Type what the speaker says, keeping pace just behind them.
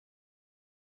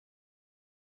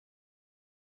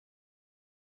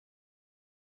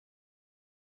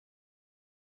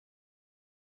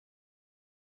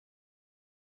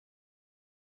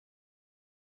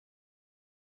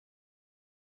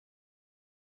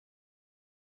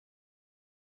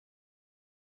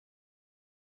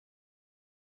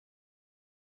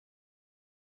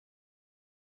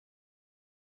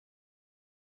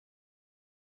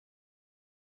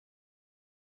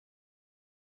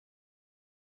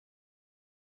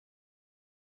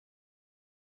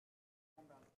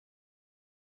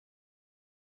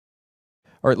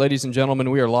All right, ladies and gentlemen,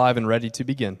 we are live and ready to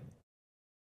begin.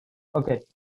 Okay,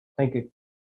 thank you.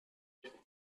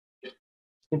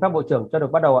 Xin phép Bộ trưởng cho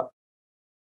được bắt đầu ạ.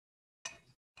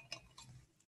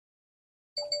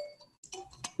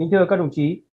 Kính thưa các đồng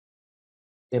chí,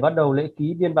 để bắt đầu lễ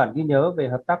ký biên bản ghi nhớ về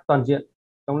hợp tác toàn diện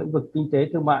trong lĩnh vực kinh tế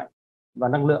thương mại và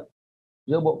năng lượng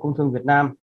giữa Bộ Công Thương Việt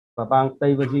Nam và bang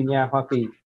Tây Virginia, Hoa Kỳ,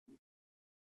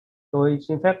 tôi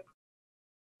xin phép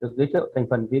được giới thiệu thành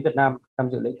phần phía Việt Nam tham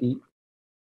dự lễ ký.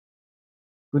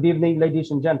 Good evening,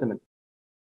 ladies and gentlemen.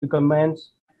 To commence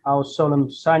our solemn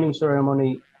signing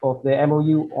ceremony of the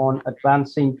MOU on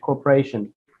advancing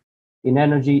cooperation in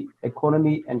energy,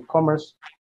 economy, and commerce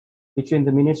between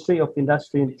the Ministry of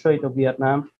Industry and Trade of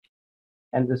Vietnam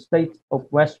and the state of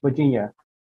West Virginia,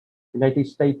 United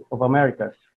States of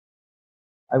America,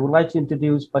 I would like to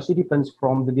introduce participants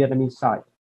from the Vietnamese side.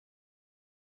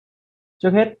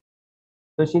 Trước hết,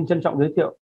 tôi xin trân trọng giới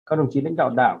thiệu các đồng chí lãnh đạo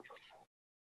Đảng,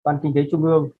 Ban Kinh tế Trung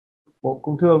ương, Bộ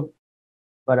Công Thương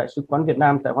và Đại sứ quán Việt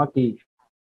Nam tại Hoa Kỳ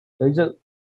tới dự,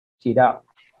 chỉ đạo,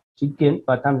 chứng kiến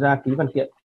và tham gia ký văn kiện.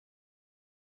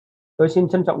 Tôi xin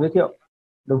trân trọng giới thiệu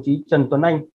đồng chí Trần Tuấn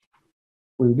Anh,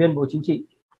 Ủy viên Bộ Chính trị,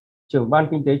 Trưởng Ban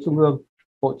Kinh tế Trung ương,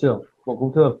 Bộ trưởng Bộ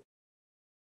Công Thương.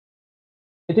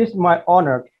 It is my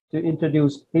honor to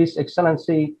introduce His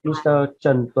Excellency Mr.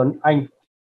 Trần Tuấn Anh,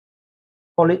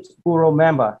 Politburo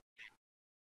member,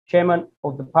 Chairman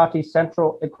of the Party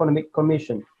Central Economic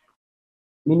Commission,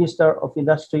 Minister of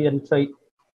Industry and Trade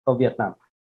of Vietnam.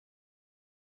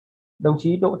 Đồng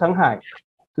chí Đỗ Thắng Hải,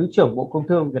 Thứ trưởng Bộ Công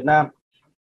Thương Việt Nam,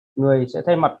 người sẽ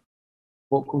thay mặt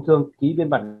Bộ Công Thương ký biên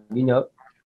bản ghi nhớ.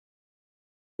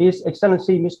 His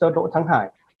Excellency Mr. Đỗ Thắng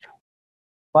Hải,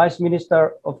 Vice Minister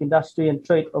of Industry and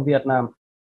Trade of Vietnam,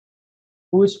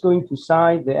 who is going to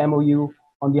sign the MOU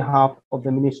on behalf of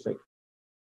the ministry.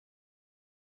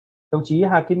 Đồng chí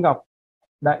Hà Kim Ngọc,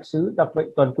 Đại sứ đặc mệnh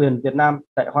toàn quyền Việt Nam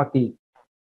tại Hoa Kỳ.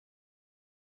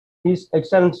 His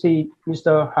Excellency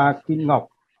Mr. Hà Kim Ngọc,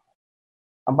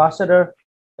 Ambassador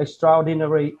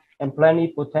Extraordinary and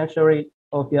Plenipotentiary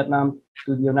of Vietnam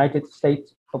to the United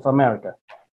States of America.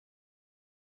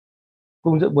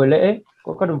 Cùng dự buổi lễ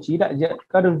có các đồng chí đại diện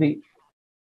các đơn vị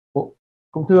Bộ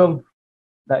Công Thương,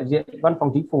 đại diện Văn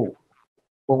phòng Chính phủ,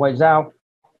 Bộ Ngoại giao,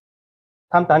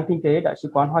 tham tán kinh tế Đại sứ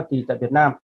quán Hoa Kỳ tại Việt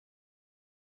Nam.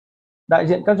 Đại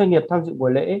diện các doanh nghiệp tham dự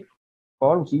buổi lễ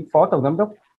có đồng chí Phó Tổng Giám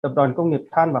đốc Tập đoàn Công nghiệp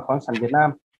Than và Khoáng sản Việt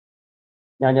Nam,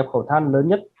 nhà nhập khẩu than lớn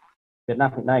nhất Việt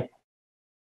Nam hiện nay.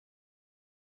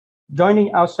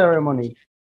 Joining our ceremony,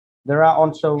 there are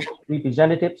also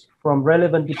representatives from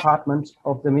relevant departments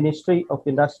of the Ministry of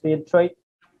Industry and Trade,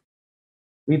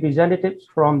 representatives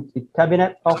from the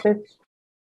Cabinet Office,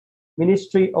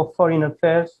 Ministry of Foreign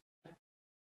Affairs,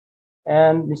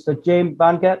 and Mr. James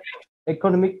Bangat,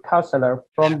 Economic Counselor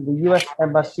from the U.S.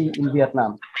 Embassy in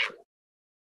Vietnam.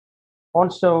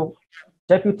 Also,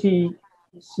 Deputy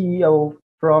CEO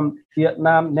from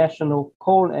Vietnam National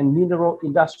Coal and Mineral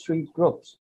Industry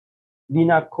Groups,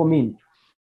 Vinacomin,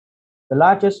 the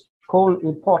largest coal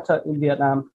importer in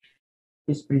Vietnam,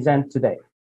 is present today.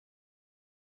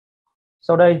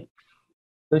 Sau đây,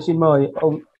 tôi xin mời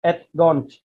ông Ed Gaunch,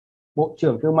 Bộ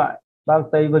trưởng Thương mại bang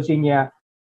Tây Virginia,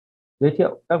 giới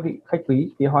thiệu các vị khách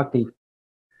quý phía Hoa Kỳ.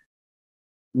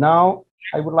 Now,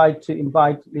 I would like to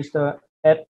invite Mr.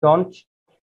 Ed Gaunch,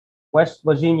 West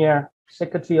Virginia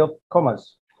Secretary of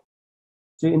Commerce,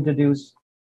 to introduce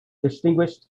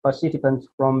distinguished participants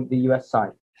from the U.S.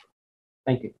 side.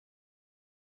 Thank you.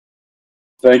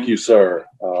 Thank you, sir.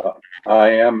 I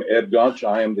am Ed Gaunch.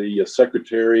 I am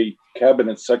the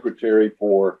Cabinet Secretary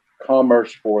for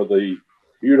Commerce for the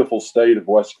beautiful state of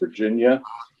West Virginia.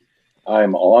 I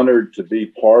am honored to be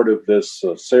part of this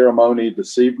ceremony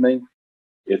this evening.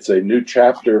 It's a new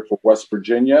chapter for West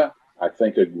Virginia. I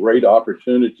think a great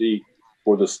opportunity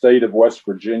for the state of West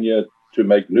Virginia to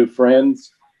make new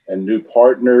friends and new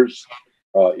partners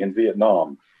in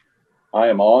Vietnam. I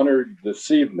am honored this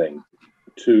evening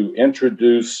to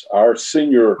introduce our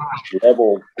senior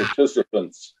level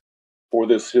participants for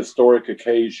this historic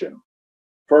occasion.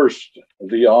 First,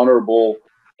 the Honorable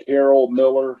Carol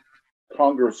Miller,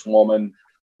 Congresswoman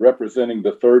representing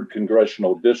the 3rd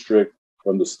Congressional District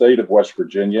from the state of West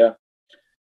Virginia,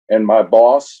 and my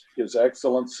boss, His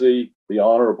Excellency, the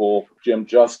Honorable Jim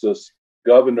Justice,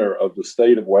 Governor of the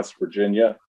state of West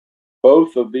Virginia.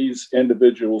 Both of these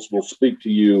individuals will speak to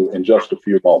you in just a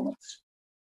few moments.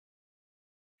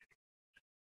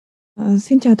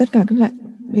 Xin chào tất cả các đại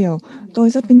biểu. Tôi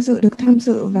rất vinh dự được tham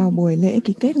dự vào buổi lễ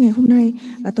ký kết ngày hôm nay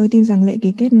và tôi tin rằng lễ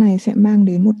ký kết này sẽ mang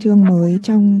đến một chương mới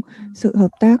trong sự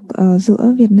hợp tác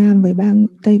giữa Việt Nam với bang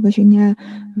Tây Virginia,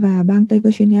 và bang Tây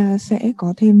Virginia sẽ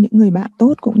có thêm những người bạn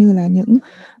tốt cũng như là những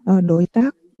đối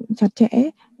tác chặt chẽ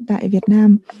tại Việt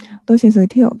Nam. Tôi sẽ giới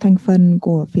thiệu thành phần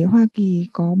của phía Hoa Kỳ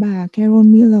có bà Carol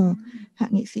Miller, hạ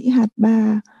nghị sĩ hạt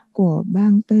 3 của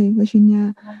bang Tây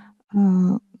Virginia,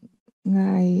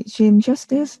 ngài Jim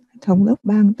Justice, thống đốc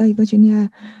bang Tây Virginia,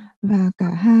 và cả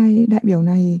hai đại biểu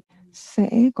này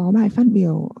sẽ có bài phát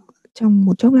biểu trong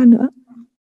một chốc lát nữa.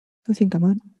 Tôi xin cảm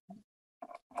ơn.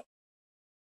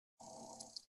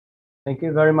 Thank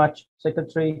you very much,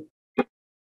 Secretary.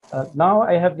 Now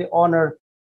I have the honor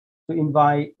to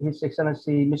invite His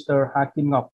Excellency Mr. Ha Kim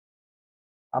Ngọc,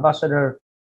 Ambassador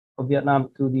of Vietnam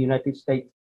to the United States,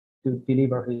 to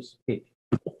deliver his speech.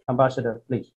 Ambassador,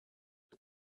 please.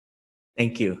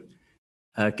 Thank you.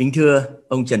 Kính thưa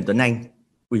ông Trần Tuấn Anh,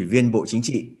 Ủy viên Bộ Chính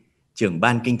trị, Trưởng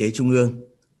Ban Kinh tế Trung ương,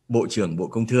 Bộ trưởng Bộ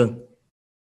Công Thương,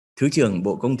 Thứ trưởng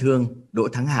Bộ Công Thương Đỗ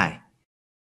Thắng Hải,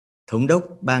 Thống đốc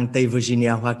bang Tây Virginia,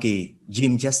 Hoa Kỳ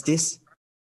Jim Justice,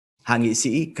 Hạ nghị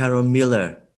sĩ Carol Miller,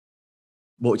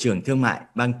 Bộ trưởng Thương mại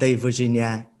bang Tây Virginia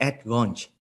Ed Gaunch.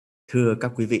 Thưa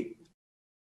các quý vị.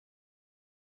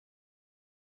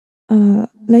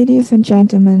 Ladies and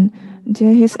gentlemen,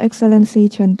 dear His Excellency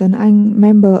Trần Tuấn Anh,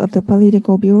 member of the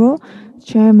Political Bureau,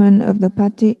 Chairman of the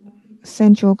Party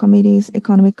Central Committee's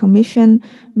Economic Commission,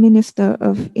 Minister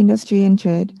of Industry and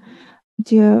Trade,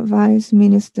 dear Vice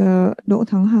Minister Đỗ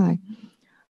Thắng Hải,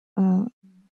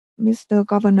 Mr.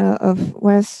 Governor of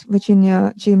West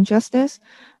Virginia Jim Justice,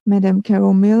 Madam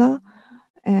Carol Miller,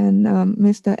 and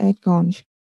Mr. Ed Gaunch.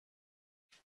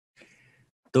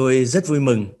 Tôi rất vui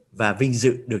mừng và vinh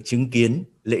dự được chứng kiến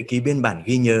lễ ký biên bản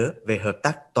ghi nhớ về hợp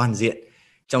tác toàn diện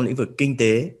trong lĩnh vực kinh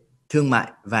tế, thương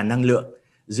mại và năng lượng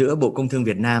giữa Bộ Công Thương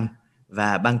Việt Nam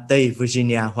và bang Tây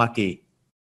Virginia, Hoa Kỳ.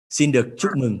 Xin được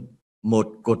chúc mừng một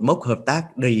cột mốc hợp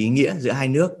tác đầy ý nghĩa giữa hai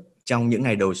nước trong những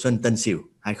ngày đầu xuân Tân Sửu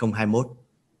 2021.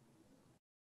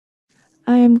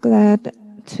 I am glad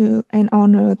and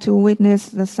honored to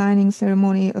witness the signing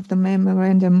ceremony of the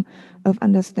Memorandum of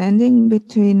Understanding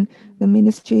between the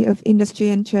Ministry of Industry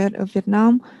and Trade of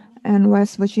Vietnam and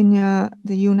West Virginia,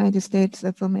 the United States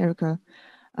of America.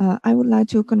 I would like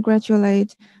to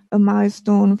congratulate a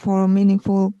milestone for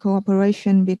meaningful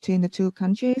cooperation between the two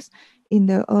countries in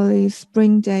the early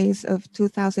spring days of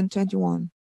 2021.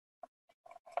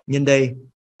 Nhân đây,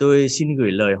 tôi xin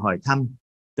gửi lời hỏi thăm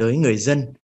tới người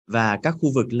dân và các khu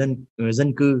vực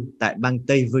dân cư tại bang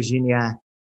Tây Virginia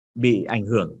bị ảnh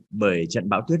hưởng bởi trận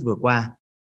bão tuyết vừa qua.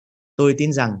 Tôi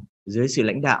tin rằng dưới sự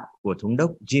lãnh đạo của Thống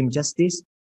đốc Jim Justice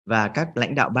và các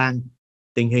lãnh đạo bang,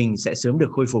 tình hình sẽ sớm được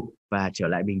khôi phục và trở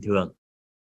lại bình thường.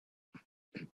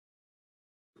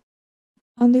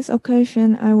 On this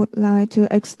occasion, I would like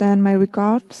to extend my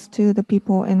regards to the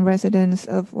people and residents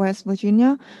of West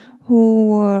Virginia who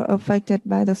were affected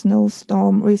by the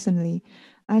snowstorm recently.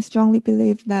 I strongly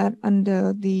believe that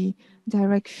under the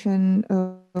direction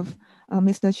of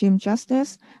Mr. Jim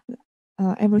Justice,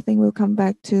 everything will come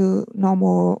back to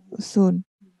normal soon.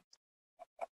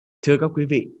 Thưa các quý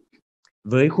vị,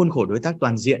 với khuôn khổ đối tác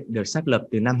toàn diện được xác lập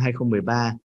từ năm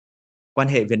 2013, quan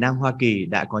hệ Việt Nam-Hoa Kỳ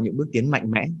đã có những bước tiến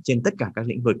mạnh mẽ trên tất cả các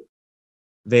lĩnh vực.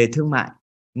 Về thương mại,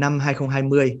 năm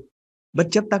 2020, bất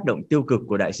chấp tác động tiêu cực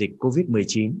của đại dịch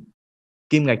COVID-19,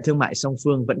 kim ngạch thương mại song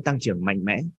phương vẫn tăng trưởng mạnh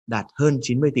mẽ, đạt hơn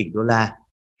 90 tỷ đô la.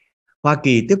 Hoa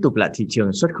Kỳ tiếp tục là thị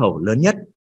trường xuất khẩu lớn nhất,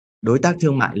 đối tác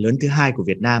thương mại lớn thứ hai của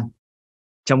Việt Nam,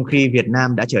 trong khi Việt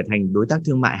Nam đã trở thành đối tác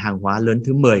thương mại hàng hóa lớn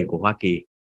thứ 10 của Hoa Kỳ.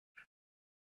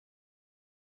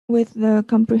 With the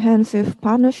comprehensive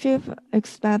partnership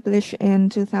established in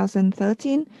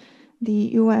 2013,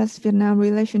 the U.S.-Vietnam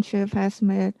relationship has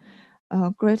made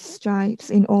great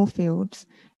strides in all fields.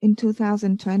 In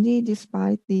 2020,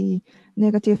 despite the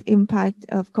negative impact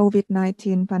of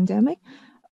COVID-19 pandemic,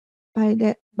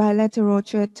 bilateral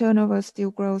trade turnover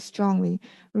still grows strongly,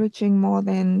 reaching more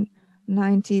than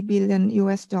 $90 billion.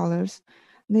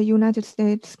 The United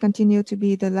States continue to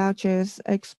be the largest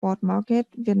export market,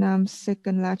 Vietnam's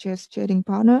second largest trading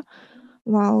partner,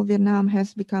 while Vietnam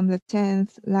has become the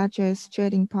 10th largest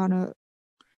trading partner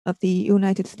of the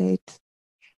United States.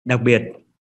 Đặc biệt,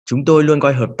 chúng tôi luôn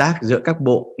coi hợp tác giữa các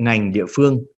bộ, ngành, địa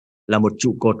phương là một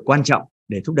trụ cột quan trọng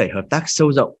để thúc đẩy hợp tác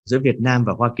sâu rộng giữa Việt Nam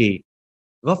và Hoa Kỳ,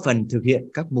 góp phần thực hiện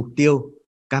các mục tiêu,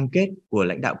 cam kết của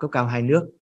lãnh đạo cấp cao hai nước,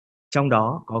 trong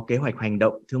đó có kế hoạch hành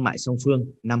động thương mại song phương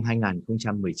năm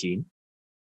 2019.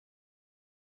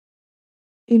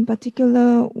 In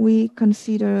particular, we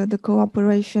consider the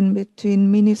cooperation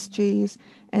between ministries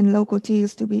and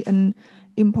localities to be an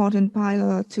important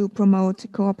pillar to promote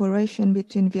cooperation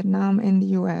between Vietnam and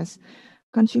the US,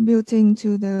 contributing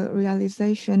to the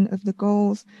realization of the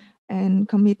goals and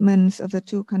commitments of the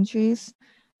two countries,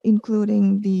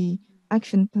 including the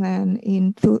action plan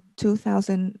in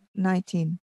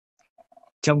 2019.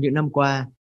 Trong những năm qua,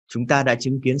 chúng ta đã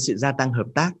chứng kiến sự gia tăng hợp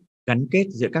tác, gắn kết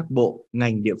giữa các bộ,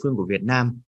 ngành địa phương của Việt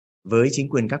Nam với chính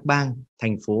quyền các bang,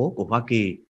 thành phố của Hoa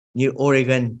Kỳ như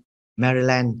Oregon,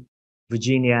 Maryland,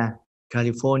 Virginia,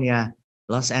 California,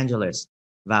 Los Angeles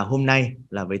và hôm nay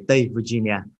là với Tây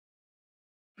Virginia.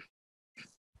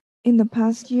 In the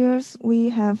past years,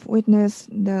 we have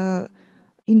witnessed the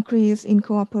increase in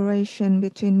cooperation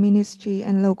between ministry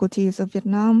and localities of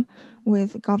Vietnam with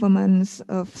governments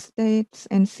of states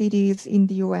and cities in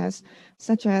the US,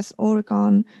 such as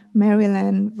Oregon,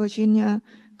 Maryland, Virginia,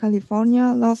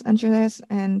 California, Los Angeles,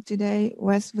 and today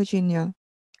West Virginia.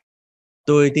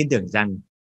 Tôi tin tưởng rằng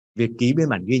việc ký biên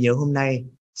bản ghi nhớ hôm nay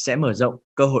sẽ mở rộng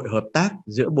cơ hội hợp tác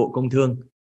giữa Bộ Công Thương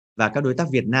và các đối tác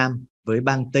Việt Nam với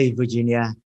bang Tây Virginia,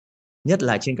 nhất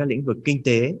là trên các lĩnh vực kinh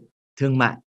tế, thương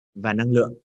mại và năng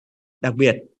lượng. Đặc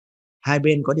biệt, hai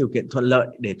bên có điều kiện thuận lợi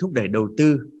để thúc đẩy đầu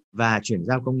tư và chuyển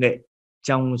giao công nghệ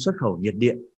trong xuất khẩu nhiệt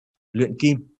điện, luyện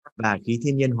kim và khí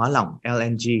thiên nhiên hóa lỏng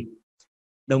LNG.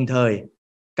 Đồng thời,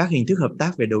 các hình thức hợp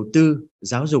tác về đầu tư,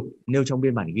 giáo dục nêu trong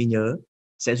biên bản ghi nhớ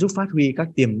sẽ giúp phát huy các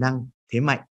tiềm năng, thế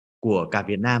mạnh của cả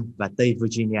Việt Nam và Tây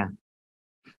Virginia.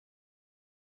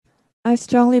 I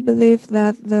strongly believe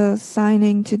that the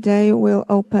signing today will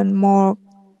open more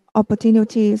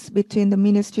opportunities between the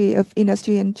Ministry of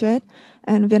Industry and Trade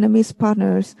and Vietnamese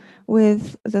partners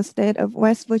with the state of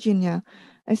West Virginia,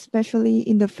 especially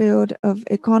in the field of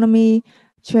economy,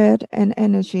 trade, and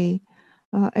energy,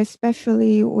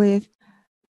 especially with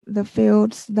the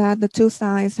fields that the two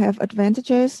sides have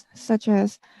advantages, such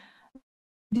as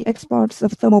the exports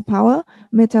of thermal power,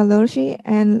 metallurgy,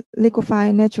 and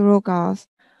liquefied natural gas.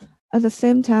 At the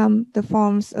same time, the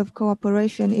forms of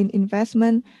cooperation in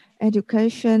investment,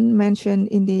 education mentioned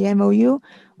in the MOU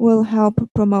will help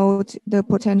promote the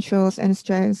potentials and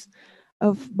strengths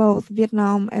of both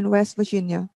Vietnam and West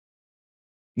Virginia.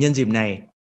 Nhân dịp này,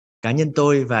 cá nhân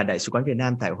tôi và Đại sứ quán Việt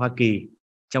Nam tại Hoa Kỳ,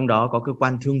 trong đó có cơ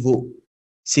quan thương vụ,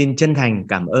 xin chân thành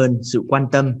cảm ơn sự quan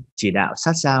tâm, chỉ đạo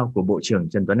sát sao của Bộ trưởng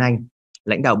Trần Tuấn Anh,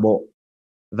 lãnh đạo Bộ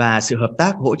và sự hợp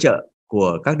tác hỗ trợ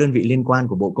của các đơn vị liên quan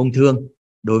của Bộ Công Thương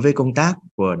đối với công tác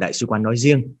của Đại sứ quán nói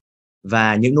riêng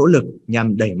và những nỗ lực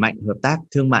nhằm đẩy mạnh hợp tác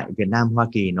thương mại Việt Nam-Hoa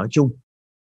Kỳ nói chung.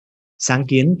 Sáng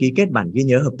kiến ký kết bản ghi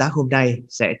nhớ hợp tác hôm nay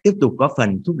sẽ tiếp tục góp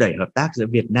phần thúc đẩy hợp tác giữa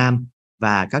Việt Nam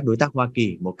và các đối tác Hoa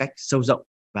Kỳ một cách sâu rộng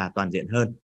và toàn diện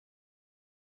hơn.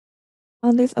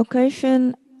 On this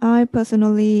occasion, I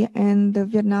personally and the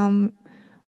Vietnam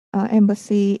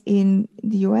Embassy in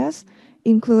the US,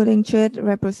 including trade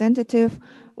representative,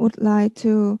 would like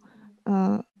to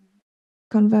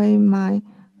convey my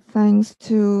thanks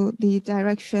to the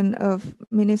direction of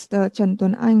Minister Trần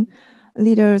Tuấn Anh,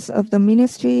 leaders of the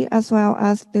ministry, as well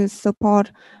as the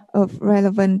support of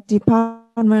relevant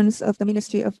departments of the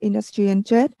Ministry of Industry and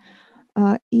Trade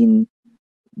in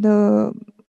the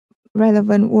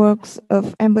relevant works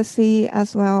of embassy,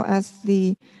 as well as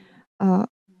the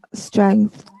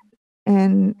strength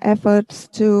and efforts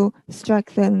to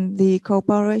strengthen the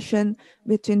cooperation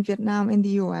between Vietnam and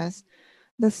the US.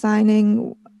 The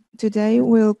signing today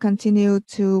will continue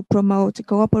to promote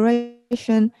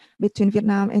cooperation between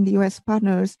Vietnam and the US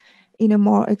partners in a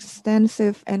more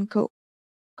extensive and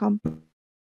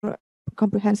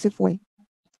comprehensive way.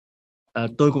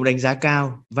 Tôi cũng đánh giá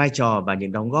cao vai trò và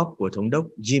những đóng góp của Thống đốc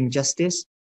Jim Justice,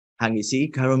 Hạ nghị sĩ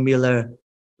Carol Miller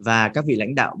và các vị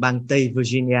lãnh đạo bang Tây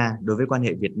Virginia đối với quan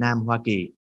hệ Việt Nam-Hoa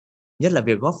Kỳ, nhất là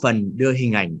việc góp phần đưa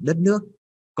hình ảnh đất nước,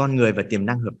 con người và tiềm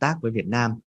năng hợp tác với Việt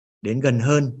Nam đến gần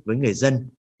hơn với người dân,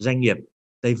 doanh nghiệp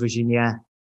Tây Virginia.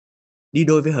 Đi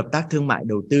đôi với hợp tác thương mại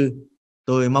đầu tư,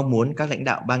 tôi mong muốn các lãnh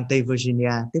đạo bang Tây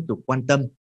Virginia tiếp tục quan tâm,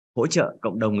 hỗ trợ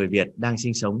cộng đồng người Việt đang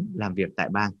sinh sống, làm việc tại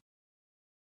bang.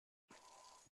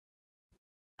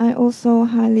 I also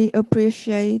highly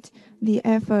appreciate the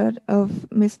effort of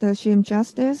Mr. Jim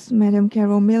Justice, Madam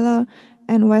Carol Miller,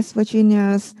 and West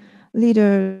Virginia's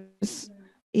leaders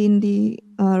in the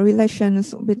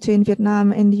relations between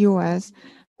Vietnam and the US,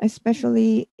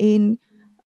 especially in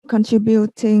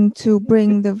contributing to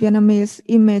bring the Vietnamese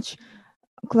image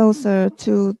closer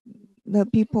to the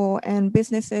people and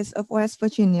businesses of West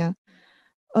Virginia.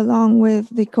 Along with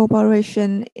the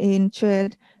cooperation in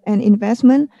trade and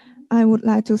investment, I would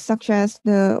like to suggest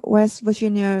the West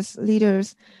Virginia's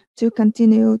leaders to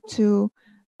continue to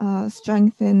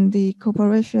strengthen the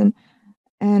cooperation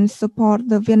and support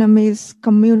the Vietnamese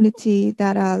community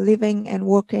that are living and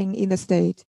working in the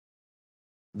state.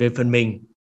 Về phần mình,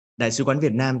 Đại sứ quán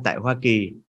Việt Nam tại Hoa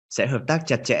Kỳ sẽ hợp tác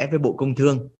chặt chẽ với Bộ Công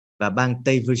Thương và bang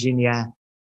Tây Virginia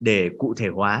để cụ thể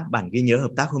hóa bản ghi nhớ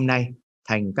hợp tác hôm nay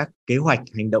thành các kế hoạch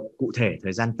hành động cụ thể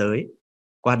thời gian tới.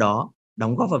 Qua đó,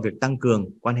 đóng góp vào việc tăng cường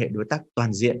quan hệ đối tác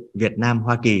toàn diện Việt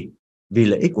Nam-Hoa Kỳ vì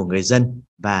lợi ích của người dân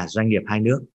và doanh nghiệp hai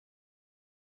nước.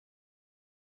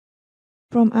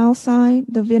 From outside,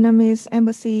 the Vietnamese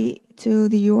embassy to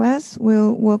the U.S.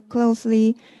 will work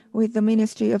closely with the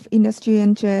Ministry of Industry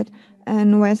and Trade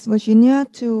and West Virginia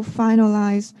to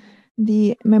finalize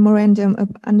the Memorandum of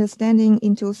Understanding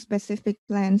into specific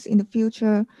plans in the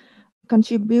future,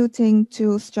 contributing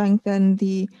to strengthen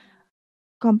the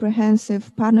comprehensive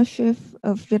partnership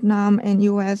of Vietnam and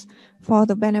U.S. for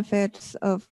the benefits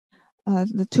of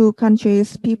the two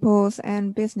countries, peoples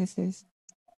and businesses.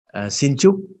 Xin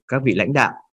chúc các vị lãnh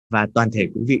đạo và toàn thể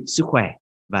quý vị sức khỏe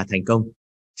và thành công.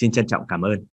 Xin trân trọng cảm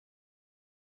ơn.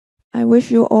 I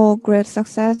wish you all great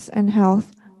success and health.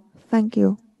 Thank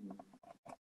you.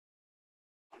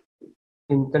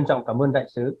 Xin trân trọng cảm ơn đại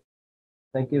sứ.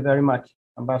 Thank you very much,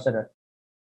 Ambassador.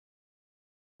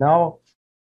 Now,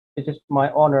 it is my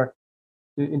honor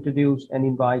to introduce and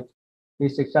invite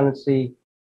His Excellency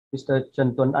Mr.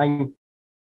 Trần Tuấn Anh,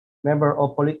 Member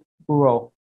of Politburo,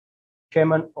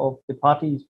 Chairman of the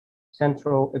party's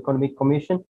Central Economic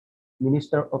Commission,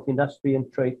 Minister of Industry and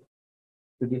Trade,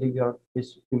 to deliver his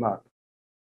remark.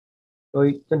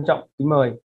 Tôi trân trọng kính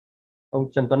mời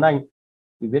ông Trần Tuấn Anh,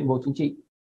 Ủy viên Bộ Chính trị,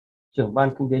 Trưởng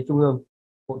Ban Kinh tế Trung ương,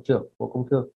 Bộ trưởng Bộ Công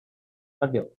Thương phát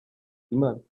biểu. Kính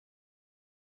mời.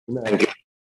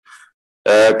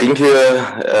 Kính thưa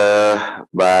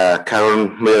bà Carol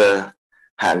Miller,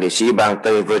 hạ nghị sĩ bang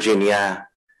Tây Virginia,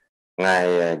 ngài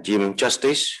Jim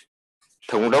Justice,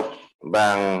 thống đốc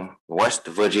bang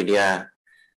West Virginia,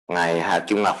 ngài Hà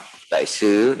Kim Ngọc, đại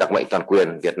sứ đặc mệnh toàn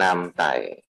quyền Việt Nam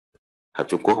tại Hợp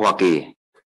Trung Quốc Hoa Kỳ.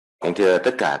 Kính thưa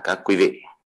tất cả các quý vị,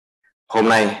 hôm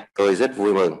nay tôi rất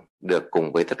vui mừng được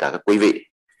cùng với tất cả các quý vị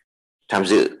tham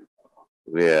dự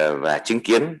và chứng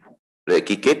kiến lễ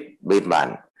ký kết biên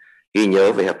bản ghi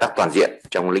nhớ về hợp tác toàn diện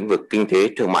trong lĩnh vực kinh tế,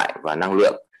 thương mại và năng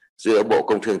lượng giữa Bộ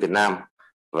Công Thương Việt Nam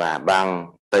và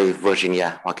bang Tây Virginia,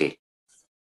 Hoa Kỳ.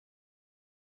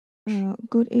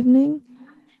 Good evening,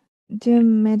 dear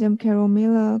Madam Carol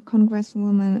Miller,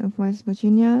 Congresswoman of West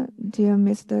Virginia, dear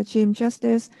Mr. Jim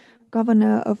Justice,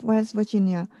 Governor of West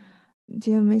Virginia,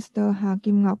 dear Mr. Ha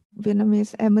Kim Ngọc,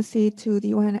 Vietnamese Embassy to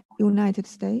the United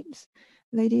States,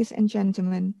 ladies and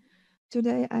gentlemen.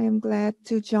 Today I am glad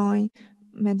to join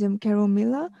Madam Carol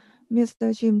Miller,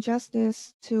 Mr. Jim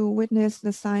Justice, to witness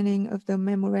the signing of the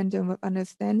Memorandum of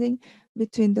Understanding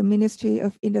between the Ministry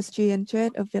of Industry and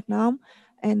Trade of Vietnam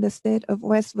and the state of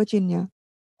West Virginia.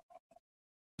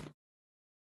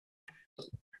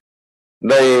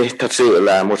 Đây thật sự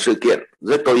là một sự kiện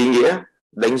rất có ý nghĩa,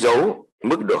 đánh dấu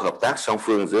mức độ hợp tác song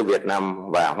phương giữa Việt Nam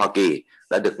và Hoa Kỳ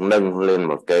đã được nâng lên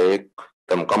một cái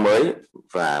tầm cao mới,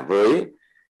 và với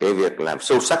cái việc làm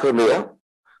sâu sắc hơn nữa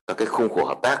các cái khung khổ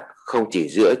hợp tác không chỉ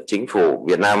giữa chính phủ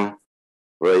Việt Nam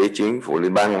với chính phủ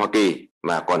Liên bang Hoa Kỳ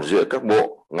mà còn giữa các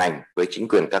bộ ngành với chính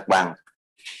quyền các bang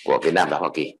của Việt Nam và Hoa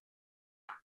Kỳ.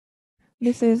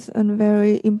 This is a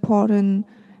very important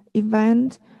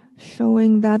event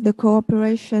showing that the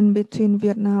cooperation between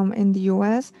Vietnam and the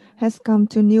US has come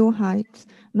to new heights,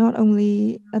 not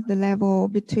only at the level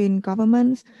between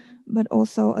governments, but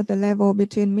also at the level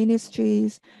between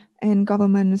ministries and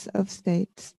governments of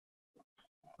states.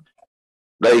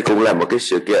 Đây cũng là một cái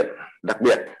sự kiện đặc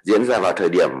biệt diễn ra vào thời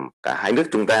điểm cả hai nước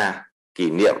chúng ta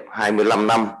kỷ niệm 25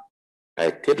 năm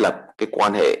ngày thiết lập cái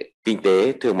quan hệ kinh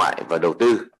tế, thương mại và đầu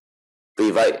tư.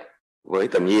 Vì vậy, với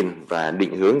tầm nhìn và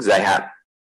định hướng dài hạn,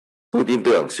 tôi tin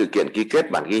tưởng sự kiện ký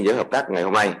kết bản ghi nhớ hợp tác ngày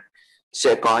hôm nay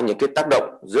sẽ có những cái tác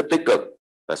động rất tích cực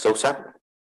và sâu sắc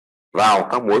vào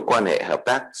các mối quan hệ hợp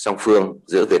tác song phương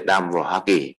giữa Việt Nam và Hoa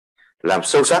Kỳ, làm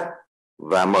sâu sắc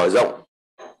và mở rộng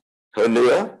hơn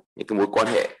nữa những cái mối quan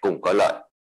hệ cùng có lợi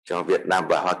cho Việt Nam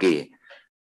và Hoa Kỳ.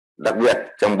 Đặc biệt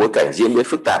trong bối cảnh diễn biến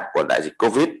phức tạp của đại dịch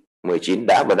Covid-19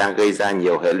 đã và đang gây ra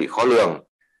nhiều hệ lụy khó lường,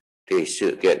 thì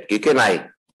sự kiện ký kết này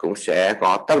cũng sẽ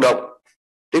có tác động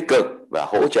tích cực và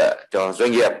hỗ trợ cho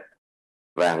doanh nghiệp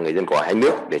và người dân của hai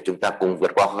nước để chúng ta cùng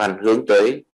vượt qua khó khăn hướng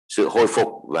tới sự hồi phục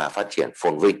và phát triển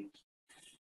phồn vinh.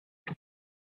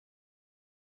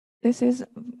 This is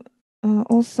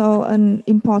also an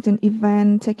important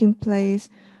event taking place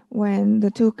when the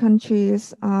two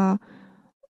countries are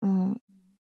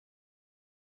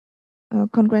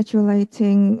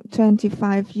congratulating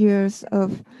 25 years of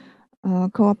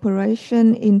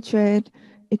cooperation in trade,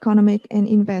 economic and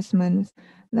investments.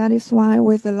 That is why,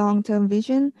 with the long-term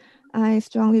vision, I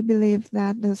strongly believe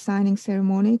that the signing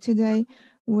ceremony today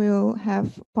will have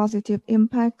positive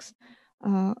impacts,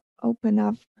 open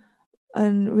up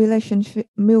and relationship,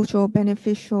 mutual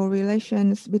beneficial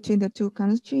relations between the two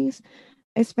countries,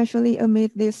 especially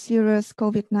amid this serious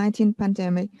COVID-19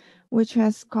 pandemic, which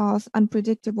has caused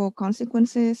unpredictable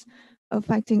consequences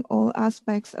affecting all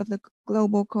aspects of the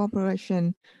global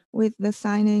cooperation. With the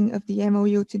signing of the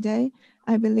MOU today,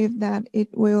 I believe that it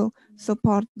will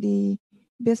support the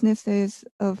businesses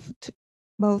of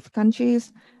both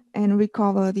countries and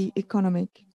recover the economic.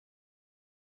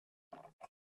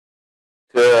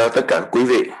 Thưa tất cả quý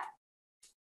vị,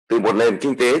 từ một nền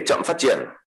kinh tế chậm phát triển,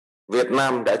 Việt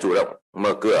Nam đã chủ động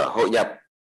mở cửa hội nhập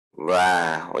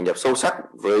và hội nhập sâu sắc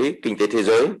với kinh tế thế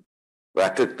giới,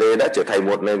 và thực tế đã trở thành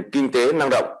một nền kinh tế năng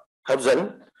động, hấp dẫn,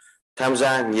 tham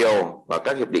gia nhiều vào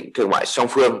các hiệp định thương mại song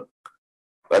phương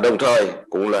và đồng thời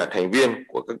cũng là thành viên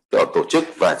của các tổ chức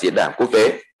và diễn đàn quốc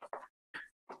tế.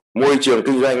 Môi trường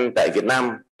kinh doanh tại Việt Nam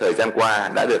thời gian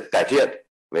qua đã được cải thiện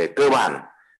về cơ bản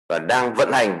và đang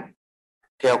vận hành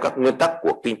theo các nguyên tắc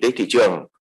của kinh tế thị trường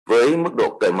với mức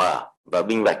độ cởi mở và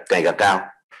minh bạch ngày càng cao.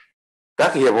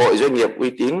 Các hiệp hội doanh nghiệp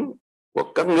uy tín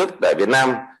của các nước tại Việt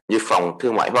Nam như Phòng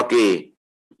Thương mại Hoa Kỳ,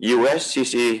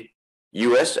 USCC,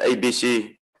 USABC,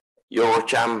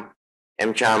 Eurocham,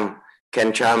 MCham,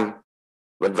 Kencham,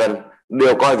 v.v.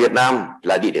 đều coi Việt Nam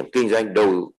là địa điểm kinh doanh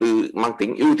đầu tư mang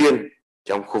tính ưu tiên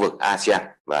trong khu vực ASEAN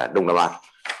và Đông Nam Á.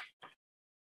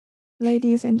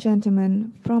 Ladies and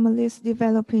gentlemen, from a least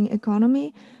developing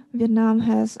economy, Vietnam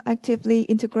has actively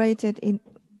integrated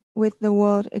with the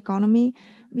world economy,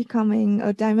 becoming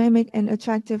a dynamic and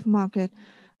attractive market,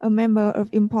 a member of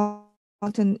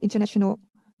important international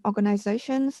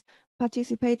organizations,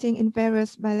 participating in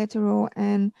various bilateral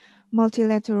and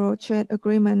multilateral trade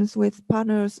agreements with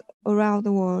partners around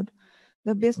the world.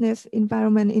 The business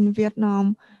environment in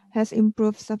Vietnam has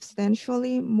improved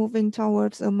substantially, moving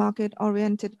towards a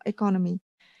market-oriented economy,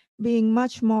 being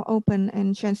much more open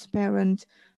and transparent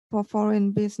for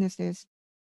foreign businesses.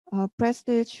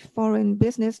 Prestige foreign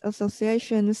business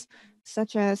associations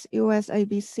such as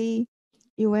USABC,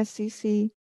 USCC,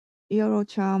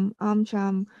 Eurocham,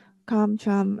 AmCham,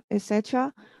 ComCham,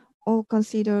 etc., all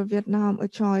consider Vietnam a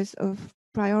choice of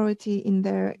priority in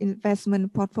their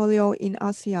investment portfolio in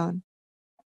ASEAN.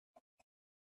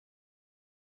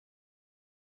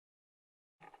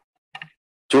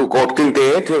 Trụ cột kinh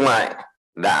tế thương mại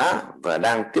đã và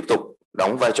đang tiếp tục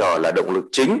đóng vai trò là động lực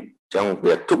chính trong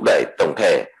việc thúc đẩy tổng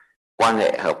thể quan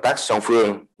hệ hợp tác song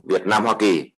phương Việt Nam-Hoa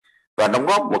Kỳ và đóng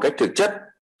góp một cách thực chất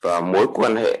vào mối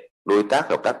quan hệ đối tác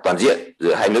hợp tác toàn diện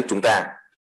giữa hai nước chúng ta,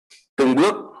 từng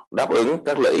bước đáp ứng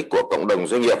các lợi ích của cộng đồng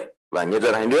doanh nghiệp và nhân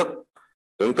dân hai nước,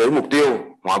 hướng tới mục tiêu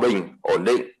hòa bình, ổn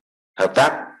định, hợp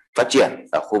tác, phát triển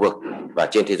ở khu vực và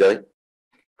trên thế giới.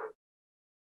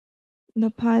 The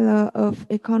pillar of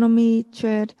economy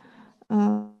trade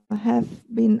have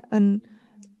been an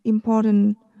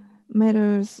important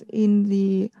matters in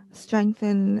the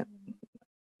strengthened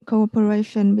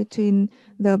cooperation between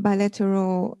the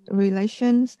bilateral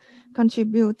relations,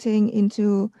 contributing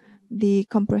into the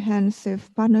comprehensive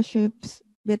partnerships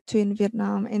between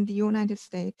Vietnam and the United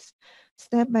States,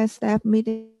 step by step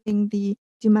meeting the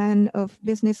demand of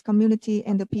business community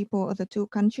and the people of the two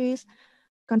countries,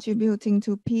 contributing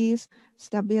to peace,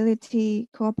 stability,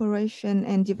 cooperation,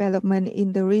 and development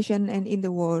in the region and in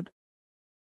the world.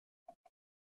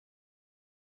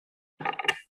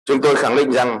 Chúng tôi khẳng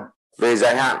định rằng về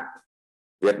dài hạn,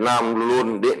 Việt Nam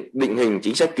luôn định hình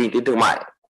chính sách kinh tế thương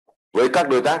mại với các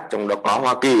đối tác trong đó có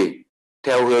Hoa Kỳ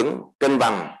theo hướng cân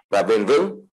bằng và bền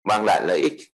vững, mang lại lợi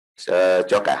ích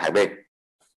cho cả hai bên.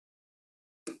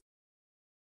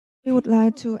 We would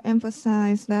like to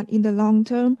emphasize that in the long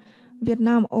term,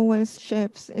 Vietnam always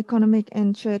shapes economic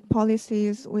and trade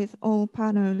policies with all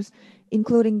partners,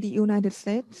 including the United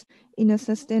States, in a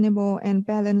sustainable and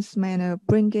balanced manner,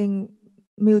 bringing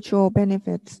mutual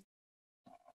benefits.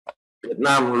 Việt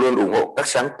Nam luôn ủng hộ các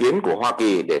sáng kiến của Hoa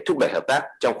Kỳ để thúc đẩy hợp tác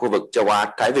trong khu vực châu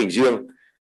Á-Thái Bình Dương,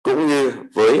 cũng như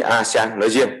với ASEAN nói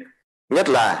riêng, nhất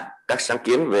là các sáng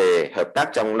kiến về hợp tác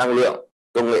trong năng lượng,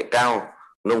 công nghệ cao,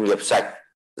 nông nghiệp sạch,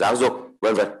 giáo dục,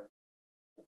 v.v.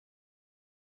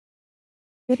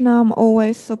 Vietnam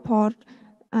always support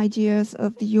ideas of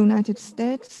the United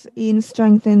States in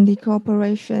strengthening the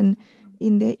cooperation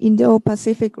in the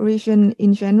Indo-Pacific region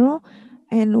in general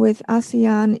and with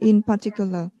ASEAN in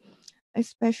particular,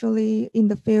 especially in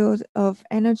the field of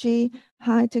energy,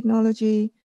 high technology,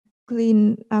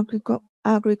 clean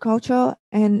agriculture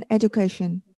and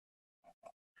education.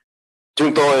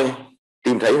 Chúng tôi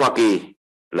tìm thấy Hoa Kỳ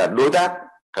là đối tác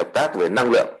hợp tác về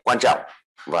năng lượng quan trọng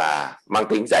và mang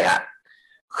tính dài hạn,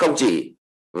 không chỉ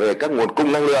về các nguồn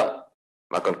cung năng lượng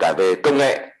mà còn cả về công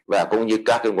nghệ và cũng như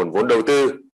các cái nguồn vốn đầu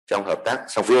tư trong hợp tác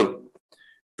song phương.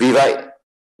 Vì vậy,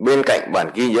 bên cạnh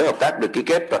bản ghi nhớ hợp tác được ký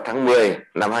kết vào tháng 10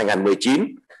 năm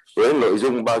 2019 với nội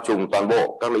dung bao trùm toàn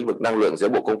bộ các lĩnh vực năng lượng giữa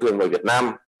Bộ Công Thương và Việt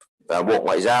Nam và Bộ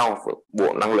Ngoại giao,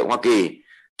 Bộ Năng lượng Hoa Kỳ,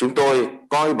 chúng tôi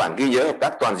coi bản ghi nhớ hợp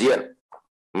tác toàn diện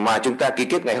mà chúng ta ký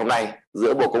kết ngày hôm nay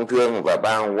giữa Bộ Công Thương và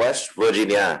bang West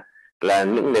Virginia là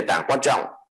những nền tảng quan trọng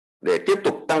để tiếp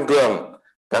tục tăng cường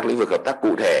các lĩnh vực hợp tác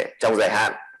cụ thể trong dài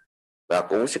hạn, và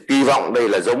cũng sẽ kỳ vọng đây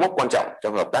là dấu mốc quan trọng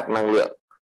trong hợp tác năng lượng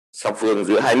song phương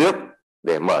giữa hai nước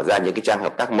để mở ra những cái trang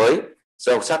hợp tác mới,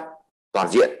 sâu sắc, toàn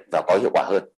diện và có hiệu quả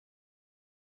hơn.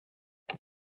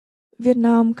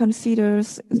 Vietnam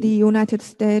considers the United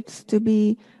States to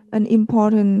be an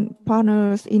important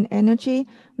partner in energy,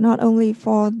 not only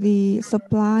for the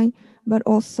supply, but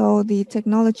also the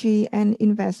technology and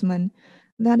investment.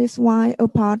 That is why,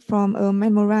 apart from a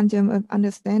Memorandum of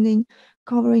Understanding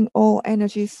covering all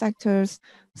energy sectors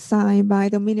signed by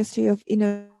the Ministry of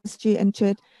Industry and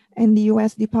Trade and the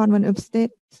U.S. Department of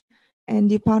State and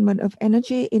Department of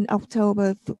Energy in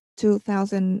October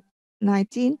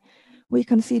 2019, we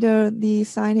consider the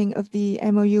signing of the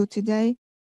MOU today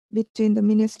between the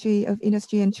Ministry of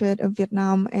Industry and Trade of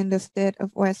Vietnam and the state of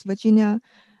West Virginia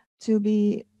to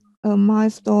be a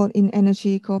milestone in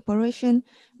energy cooperation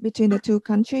between the two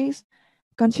countries,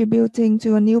 contributing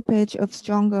to a new page of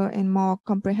stronger and more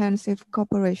comprehensive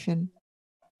cooperation.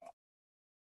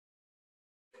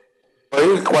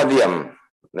 Với quan điểm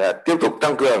là tiếp tục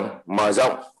tăng cường, mở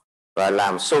rộng và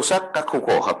làm sâu sắc các khung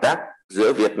khổ hợp tác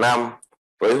giữa Việt Nam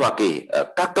với Hoa Kỳ ở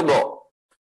các cấp độ,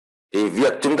 thì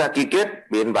việc chúng ta ký kết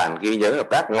biên bản ghi nhớ hợp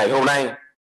tác ngày hôm nay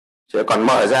sẽ còn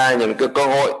mở ra những cái cơ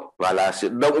hội và là sự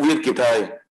động viên kịp thời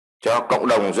cho cộng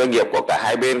đồng doanh nghiệp của cả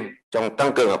hai bên trong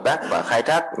tăng cường hợp tác và khai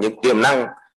thác những tiềm năng,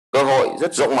 cơ hội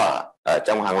rất rộng mở ở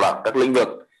trong hàng loạt các lĩnh vực,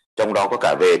 trong đó có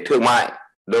cả về thương mại,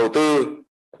 đầu tư,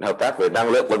 hợp tác về năng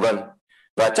lượng, v.v.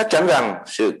 Và chắc chắn rằng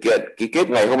sự kiện ký kết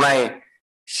ngày hôm nay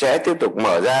sẽ tiếp tục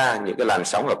mở ra những cái làn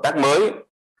sóng hợp tác mới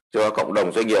cho cộng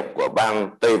đồng doanh nghiệp của bang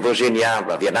Tây Virginia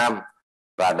và Việt Nam,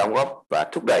 và đóng góp và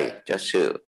thúc đẩy cho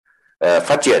sự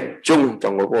phát triển chung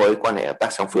trong mối quan hệ hợp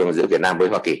tác song phương giữa Việt Nam với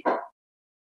Hoa Kỳ.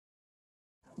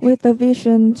 With the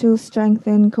vision to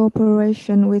strengthen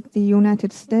cooperation with the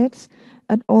United States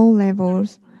at all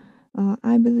levels,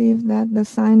 I believe that the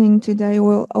signing today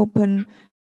will open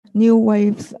new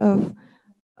waves of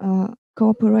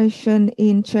cooperation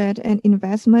in trade and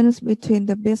investments between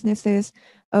the businesses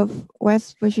of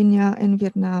West Virginia and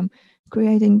Vietnam,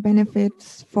 creating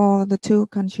benefits for the two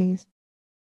countries.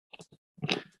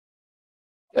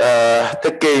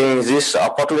 Taking this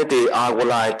opportunity, I would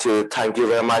like to thank you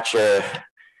very much, Her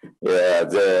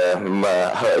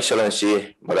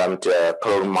Excellency, Madam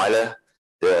Carol Miller,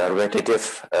 the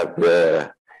representative of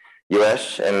the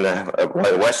U.S. and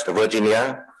West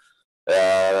Virginia,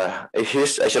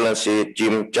 His Excellency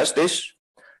Jim Justice,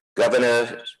 Governor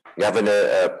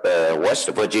of West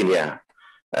Virginia,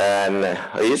 and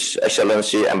His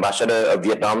Excellency Ambassador of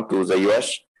Vietnam to the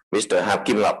U.S., Mr. Ham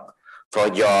Kim Ngọc, for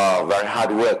your very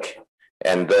hard work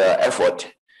and effort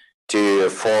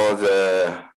for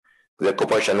the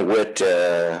cooperation with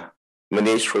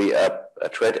Ministry of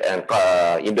Trade and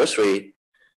Industry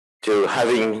to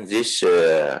having this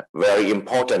very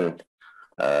important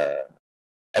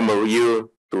MOU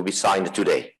to be signed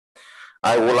today.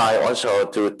 I would like also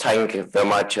to thank very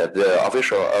much the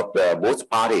official of both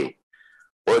parties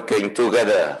working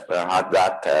together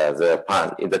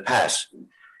in the past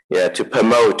to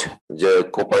promote the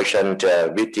cooperation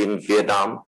between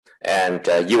Vietnam and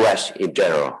U.S. in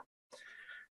general.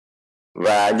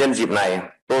 Và nhân dịp này,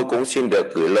 tôi cũng xin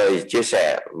được gửi lời chia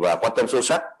sẻ và quan tâm sâu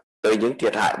sắc tới những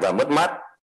thiệt hại và mất mát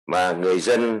mà người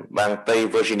dân bang Tây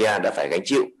Virginia đã phải gánh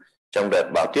chịu trong đợt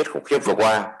bão tuyết khủng khiếp vừa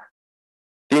qua.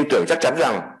 Tin tưởng chắc chắn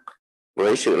rằng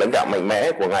với sự lãnh đạo mạnh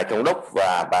mẽ của ngài thống đốc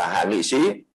và bà hạ nghị sĩ,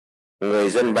 người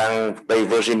dân bang Tây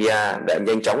Virginia đã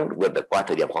nhanh chóng vượt được qua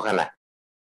thời điểm khó khăn này.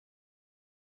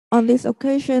 On this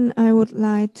occasion, I would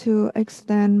like to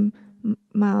extend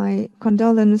my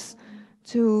condolence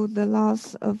to the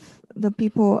loss of the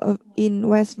people in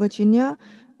West Virginia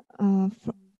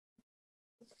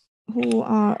who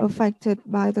are affected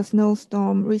by the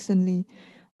snowstorm recently.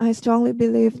 I strongly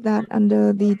believe that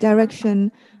under the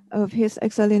direction of His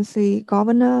Excellency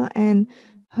Governor and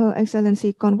Her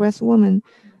Excellency Congresswoman,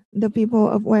 the people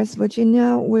of West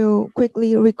Virginia will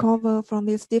quickly recover from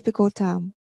this difficult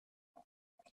time.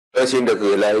 Tôi xin được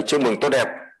gửi lời chúc mừng tốt đẹp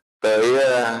tới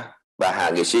bà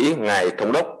hạ nghị sĩ, ngài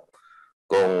thống đốc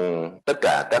cùng tất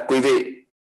cả các quý vị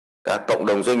các cộng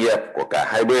đồng doanh nghiệp của cả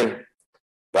hai bên,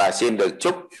 và xin được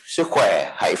chúc sức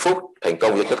khỏe, hạnh phúc, thành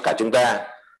công cho tất cả chúng ta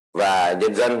và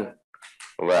nhân dân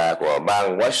và của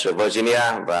bang West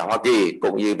Virginia và Hoa Kỳ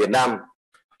cũng như Việt Nam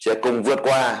sẽ cùng vượt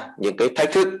qua những cái thách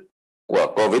thức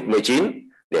của COVID-19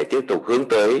 để tiếp tục hướng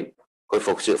tới khôi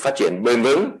phục sự phát triển bền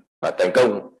vững và thành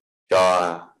công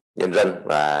cho nhân dân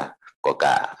và của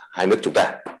cả hai nước chúng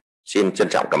ta. Xin trân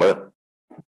trọng cảm ơn.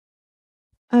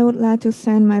 I would like to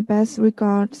send my best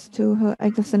regards to Her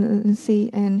Excellency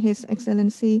and His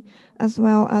Excellency, as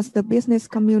well as the business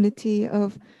community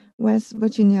of West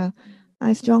Virginia.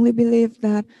 I strongly believe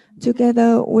that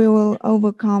together we will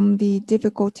overcome the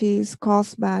difficulties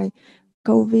caused by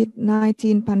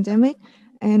COVID-19 pandemic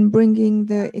and bringing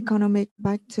the economic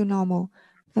back to normal.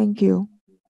 Thank you.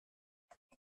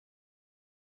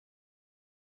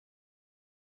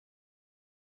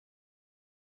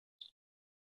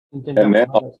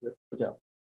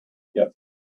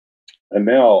 And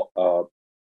now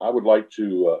I would like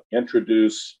to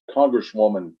introduce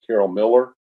Congresswoman Carol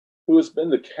Miller, who has been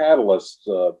the catalyst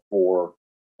for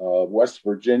West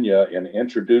Virginia in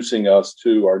introducing us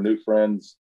to our new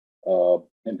friends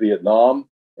in Vietnam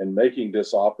and making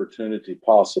this opportunity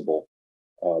possible.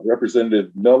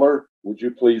 Representative Miller, would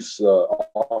you please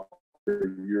offer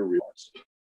your remarks?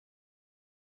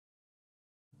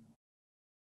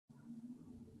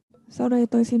 Sau đây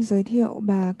tôi xin giới thiệu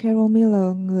bà Carol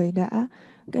Miller, người đã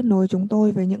kết nối chúng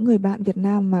tôi với những người bạn Việt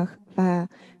Nam và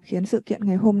khiến sự kiện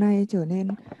ngày hôm nay trở nên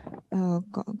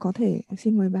có thể.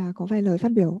 Xin mời bà có vài lời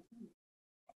phát biểu.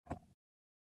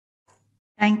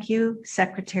 Thank you,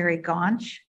 Secretary Gaunch,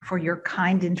 for your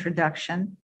kind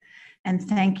introduction, and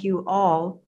thank you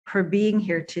all for being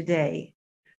here today.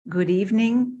 Good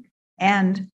evening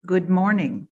and good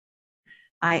morning.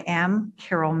 I am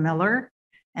Carol Miller,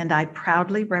 and I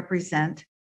proudly represent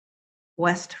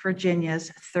West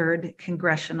Virginia's 3rd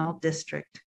Congressional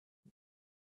District.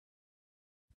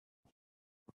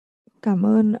 Cảm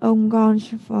ơn ông Gaunch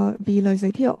vì lời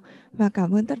giới thiệu và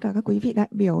cảm ơn tất cả các quý vị đại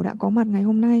biểu đã có mặt ngày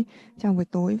hôm nay. Chào buổi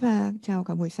tối và chào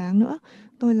cả buổi sáng nữa.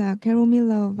 Tôi là Carol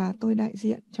Miller và tôi đại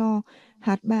diện cho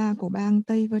hạt 3 của bang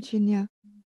Tây Virginia.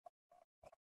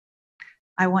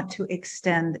 I want to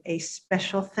extend a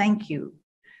special thank you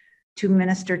to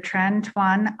Minister Tran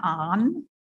Tuan An,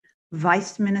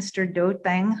 Vice Minister Do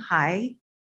Tang Hai,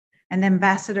 and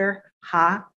Ambassador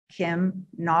Ha Kim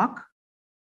Nok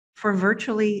for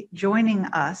virtually joining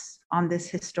us on this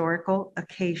historical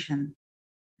occasion.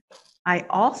 I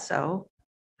also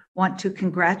want to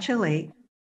congratulate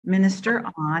Minister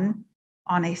An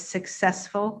on a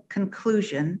successful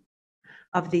conclusion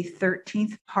of the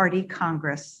 13th Party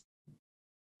Congress,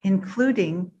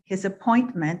 including his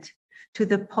appointment to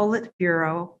the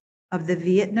Politburo of the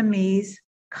Vietnamese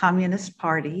Communist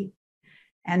Party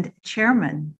and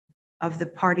chairman of the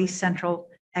Party Central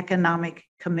Economic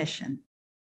Commission.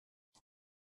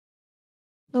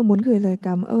 Tôi muốn gửi lời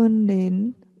cảm ơn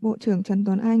đến Bộ trưởng Trần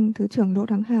Tuấn Anh, Thứ trưởng Đỗ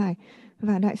Thắng Hải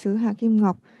và Đại sứ Hà Kim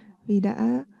Ngọc vì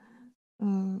đã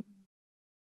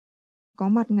có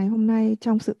mặt ngày hôm nay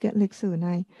trong sự kiện lịch sử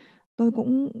này. Tôi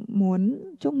cũng muốn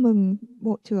chúc mừng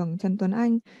Bộ trưởng Trần Tuấn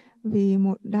Anh vì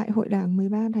một đại hội đảng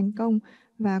 13 thành công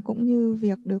và cũng như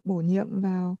việc được bổ nhiệm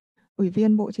vào Ủy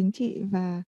viên Bộ Chính trị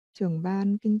và trưởng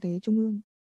Ban Kinh tế Trung ương.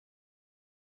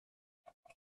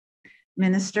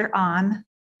 Minister An,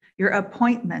 your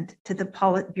appointment to the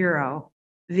Politburo,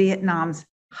 Vietnam's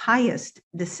highest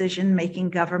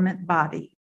decision-making government body,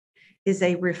 is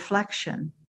a reflection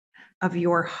of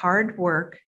your hard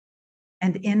work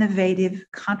and innovative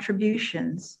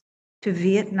contributions to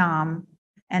Vietnam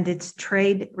and its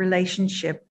trade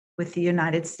relationship with the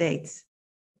United States.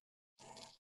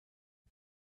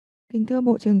 Kính thưa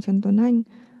Bộ trưởng Trần Tuấn Anh,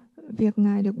 việc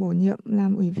Ngài được bổ nhiệm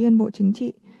làm Ủy viên Bộ Chính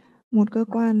trị, một cơ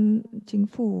quan chính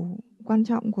phủ quan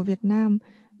trọng của Việt Nam,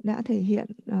 đã thể hiện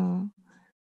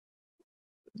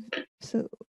sự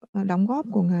đóng góp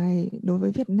của Ngài đối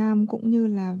với Việt Nam cũng như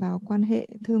là vào quan hệ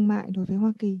thương mại đối với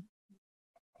Hoa Kỳ.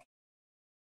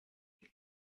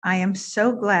 I am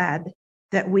so glad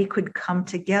that we could come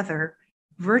together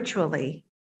virtually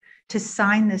to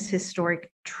sign this historic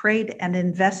trade and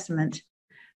investment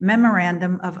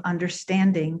Memorandum of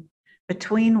Understanding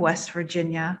between West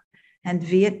Virginia and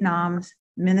Vietnam's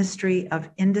Ministry of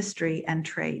Industry and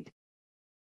Trade.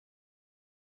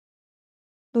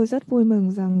 Tôi rất vui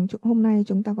mừng rằng hôm nay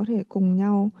chúng ta có thể cùng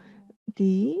nhau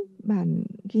ký bản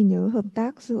ghi nhớ hợp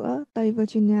tác giữa Tây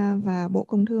Virginia và Bộ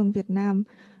Công Thương Việt Nam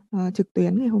trực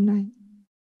tuyến ngày hôm nay.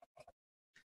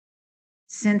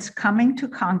 Since coming to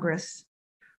Congress,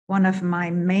 one of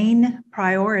my main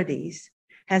priorities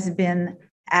has been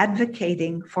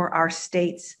advocating for our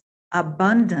state's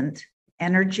abundant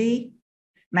energy,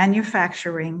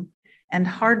 manufacturing, and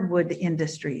hardwood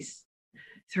industries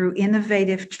through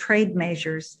innovative trade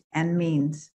measures and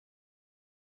means.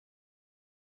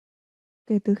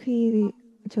 Kể từ khi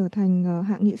trở thành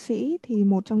hạ nghị sĩ thì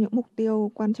một trong những mục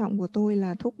tiêu quan trọng của tôi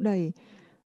là thúc đẩy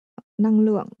năng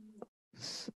lượng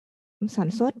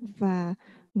sản xuất và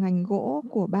ngành gỗ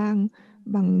của bang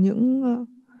bằng những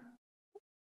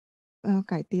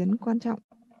cải tiến quan trọng.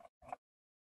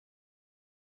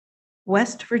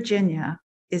 West Virginia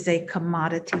is a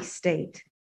commodity state,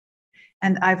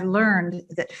 and I've learned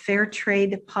that fair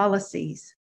trade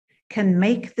policies can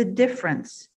make the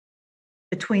difference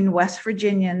between West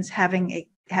Virginians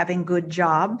having good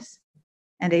jobs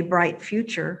and a bright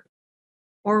future,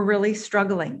 or really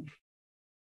struggling.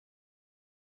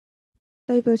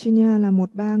 Tây Virginia là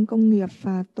một bang công nghiệp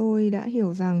và tôi đã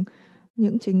hiểu rằng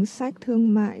những chính sách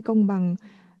thương mại công bằng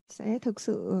sẽ thực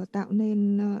sự tạo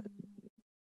nên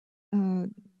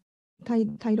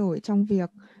thay đổi trong việc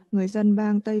người dân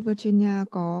bang Tây Virginia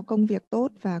có công việc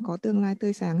tốt và có tương lai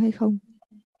tươi sáng hay không.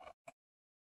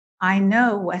 I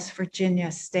know West Virginia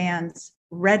stands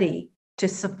ready to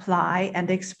supply and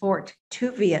export to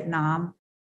Vietnam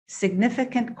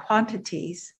significant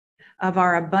quantities of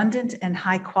our abundant and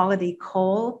high quality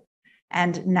coal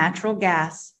and natural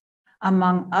gas,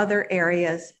 among other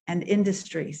areas and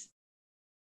industries.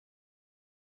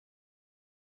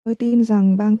 Tôi tin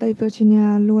rằng bang Tây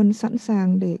Virginia luôn sẵn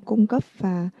sàng để cung cấp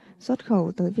và xuất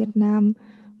khẩu tới Việt Nam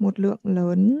một lượng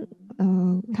lớn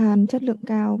than chất lượng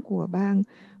cao của bang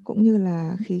cũng như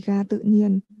là khí ga tự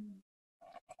nhiên.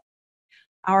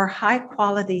 Our high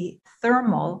quality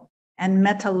thermal and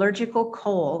metallurgical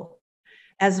coal,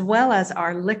 as well as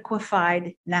our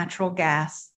liquefied natural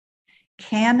gas,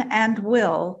 can and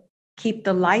will keep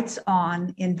the lights on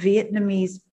in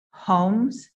Vietnamese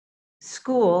homes,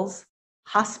 schools,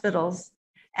 hospitals,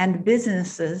 and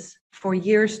businesses for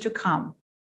years to come.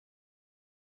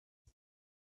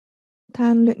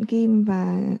 Than luyện kim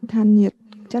và than nhiệt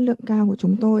chất lượng cao của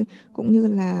chúng tôi cũng như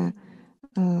là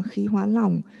khí hóa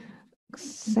lỏng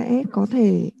sẽ có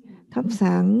thể thắp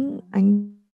sáng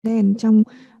ánh đèn trong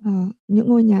những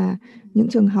ngôi nhà, những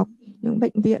trường học, những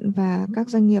bệnh viện và các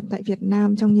doanh nghiệp tại Việt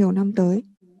Nam trong nhiều năm tới.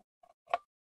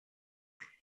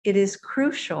 It is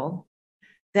crucial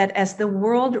that as the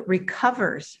world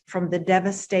recovers from the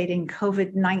devastating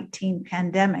COVID-19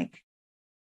 pandemic,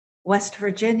 West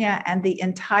Virginia and the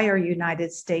entire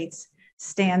United States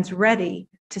stands ready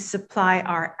to supply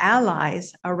our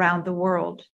allies around the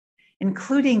world,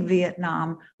 including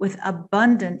Vietnam, with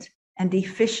abundant and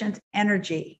efficient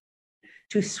energy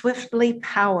to swiftly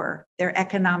power their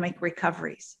economic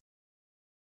recoveries.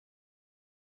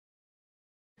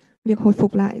 Việc hồi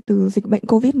phục lại từ dịch bệnh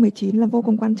COVID-19 là vô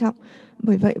cùng quan trọng.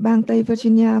 Bởi vậy, bang Tây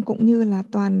Virginia cũng như là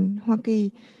toàn Hoa Kỳ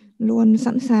luôn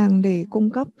sẵn sàng để cung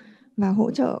cấp và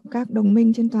hỗ trợ các đồng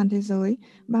minh trên toàn thế giới,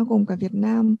 bao gồm cả Việt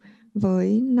Nam,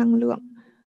 với năng lượng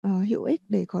hữu ích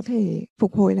để có thể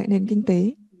phục hồi lại nền kinh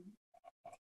tế.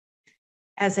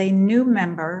 As a new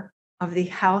member of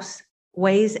the House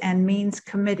Ways and Means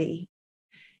Committee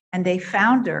and a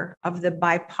founder of the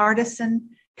bipartisan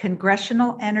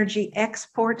Congressional Energy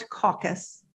Export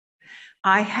Caucus,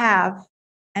 I have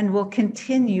and will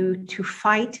continue to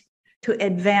fight to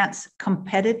advance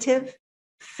competitive,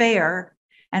 fair,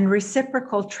 and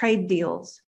reciprocal trade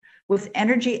deals with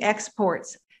energy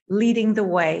exports leading the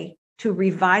way to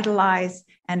revitalize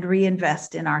and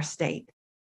reinvest in our state.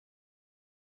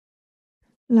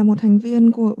 Là một thành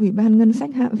viên của Ủy ban Ngân sách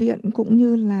Hạ viện cũng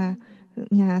như là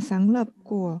nhà sáng lập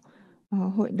của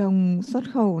Hội đồng xuất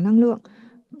khẩu năng lượng,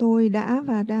 tôi đã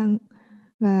và đang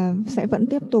và sẽ vẫn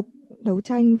tiếp tục đấu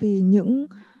tranh vì những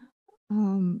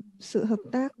sự hợp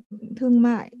tác thương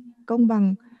mại công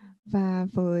bằng và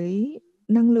với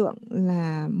năng lượng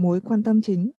là mối quan tâm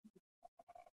chính.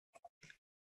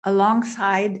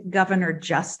 Alongside Governor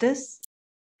Justice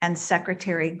and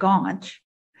Secretary Gaunch,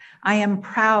 I am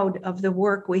proud of the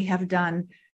work we have done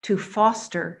to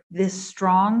foster this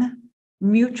strong,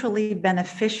 mutually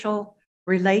beneficial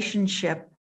relationship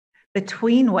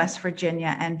between West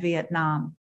Virginia and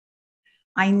Vietnam.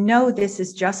 I know this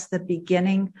is just the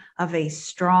beginning of a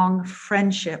strong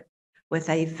friendship with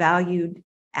a valued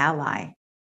ally.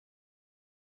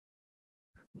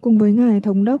 Cùng với Ngài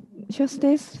Thống đốc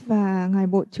Justice và Ngài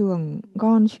Bộ trưởng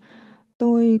Gaunch,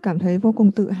 tôi cảm thấy vô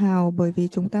cùng tự hào bởi vì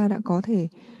chúng ta đã có thể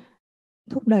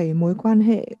thúc đẩy mối quan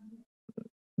hệ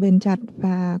bền chặt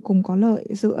và cùng có lợi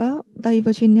giữa Tây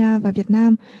Virginia và Việt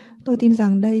Nam. Tôi tin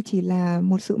rằng đây chỉ là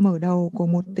một sự mở đầu của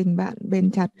một tình bạn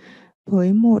bền chặt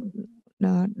với một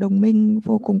đồng minh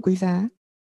vô cùng quý giá.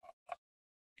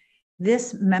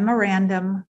 This Memorandum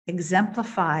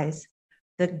exemplifies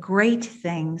the great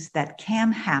things that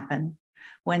can happen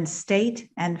when state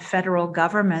and federal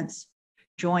governments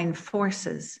join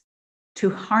forces to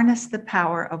harness the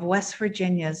power of West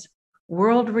Virginia's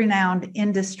world-renowned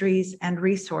industries and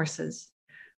resources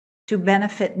to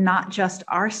benefit not just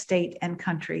our state and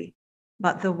country,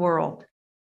 but the world.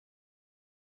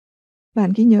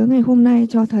 Bản ghi nhớ ngày hôm nay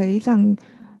cho thấy rằng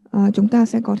chúng ta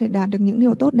sẽ có thể đạt được những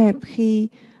điều tốt đẹp khi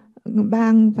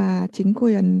bang và chính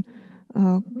quyền,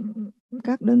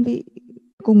 các đơn vị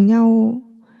cùng nhau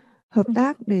hợp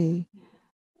tác để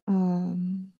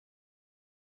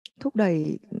thúc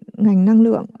đẩy ngành năng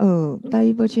lượng ở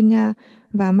Tây Virginia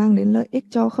và mang đến lợi ích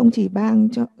cho không chỉ bang,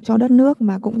 cho đất nước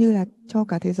mà cũng như là cho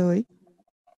cả thế giới.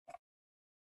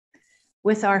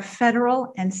 With our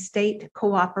federal and state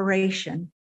cooperation,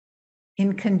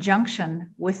 in conjunction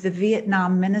with the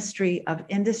Vietnam Ministry of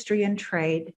Industry and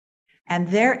Trade and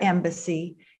their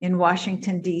embassy in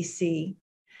Washington, D.C.,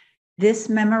 this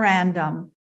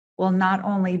memorandum will not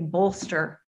only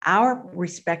bolster our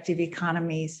respective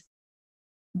economies,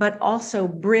 but also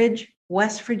bridge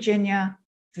West Virginia,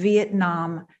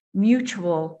 Vietnam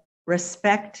mutual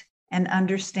respect and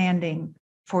understanding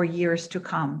for years to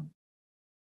come.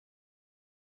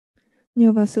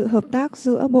 Nhờ vào sự hợp tác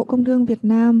giữa Bộ Công Thương Việt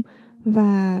Nam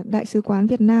và Đại sứ quán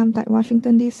Việt Nam tại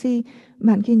Washington, D.C.,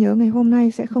 bản ghi nhớ ngày hôm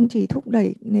nay sẽ không chỉ thúc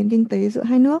đẩy nền kinh tế giữa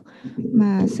hai nước,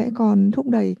 mà sẽ còn thúc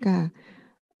đẩy cả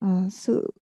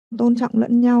sự tôn trọng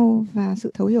lẫn nhau và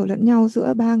sự thấu hiểu lẫn nhau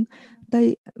giữa bang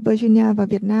Tây Virginia và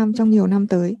Việt Nam trong nhiều năm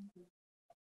tới.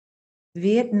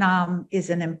 Vietnam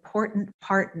is an important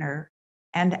partner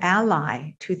and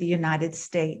ally to the United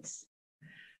States.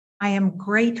 I am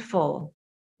grateful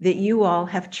that you all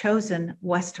have chosen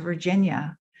West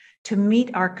Virginia to meet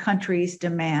our country's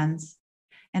demands,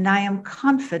 and I am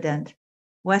confident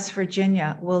West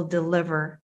Virginia will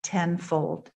deliver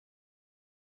tenfold.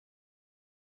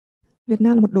 Việt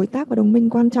Nam là một đối tác và đồng minh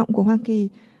quan trọng của Hoa Kỳ.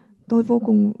 Tôi vô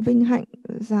cùng vinh hạnh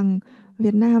rằng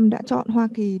Việt Nam đã chọn Hoa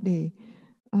Kỳ để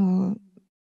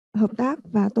hợp tác,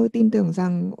 và tôi tin tưởng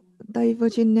rằng Tây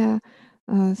Virginia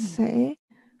sẽ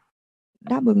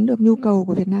đáp ứng được nhu cầu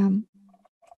của Việt Nam.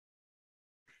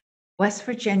 West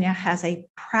Virginia has a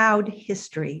proud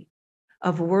history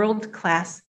of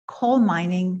world-class coal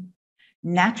mining,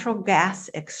 natural gas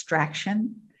extraction,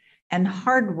 and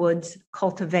hardwoods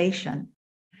cultivation,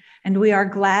 and we are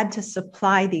glad to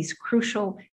supply these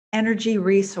crucial energy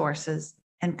resources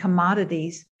and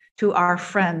commodities to our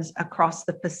friends across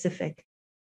the Pacific.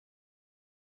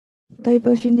 Tây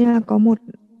Virginia có một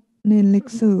nền lịch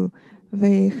sử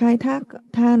về khai thác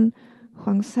than,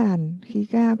 khoáng sản, khí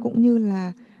ga cũng như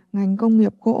là ngành công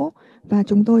nghiệp gỗ, và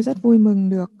chúng tôi rất vui mừng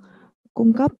được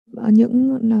cung cấp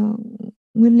những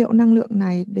nguyên liệu năng lượng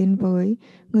này đến với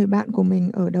người bạn của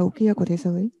mình ở đầu kia của thế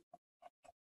giới.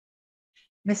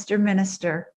 Mr.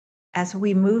 Minister, as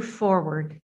we move forward,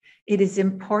 it is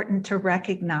important to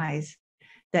recognize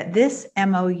that this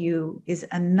MOU is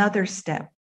another step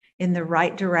in the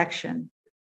right direction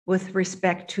with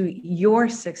respect to your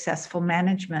successful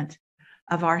management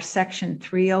of our Section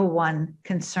 301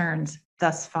 concerns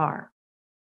thus far.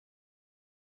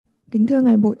 Kính thưa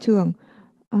Ngài Bộ trưởng,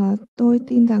 tôi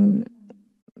tin rằng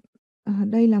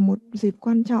đây là một dịp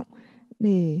quan trọng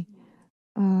để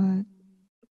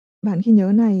bản ghi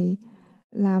nhớ này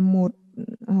là một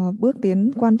bước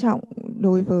tiến quan trọng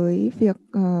đối với việc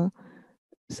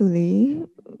xử lý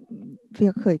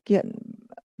việc khởi kiện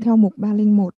theo mục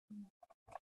 301.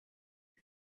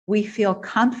 We feel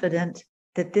confident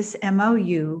that this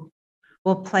MOU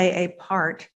will play a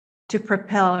part to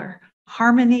propel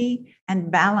harmony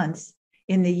and balance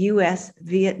in the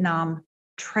U.S.-Vietnam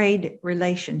trade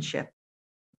relationship.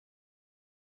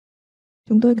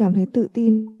 Chúng tôi cảm thấy tự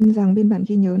tin rằng biên bản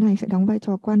ghi nhớ này sẽ đóng vai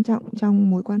trò quan trọng trong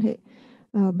mối quan hệ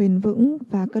bền vững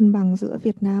và cân bằng giữa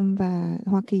Việt Nam và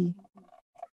Hoa Kỳ.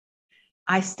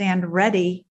 I stand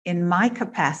ready in my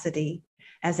capacity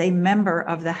as a member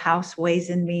of the House Ways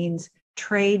and Means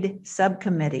Trade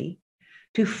Subcommittee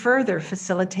to further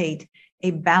facilitate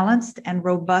a balanced and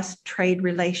robust trade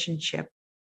relationship.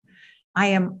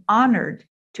 I am honored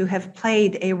to have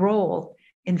played a role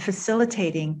in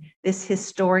facilitating this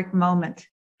historic moment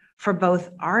for both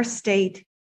our state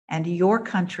and your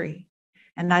country,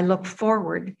 and I look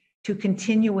forward to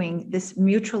continuing this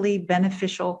mutually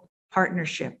beneficial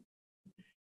partnership.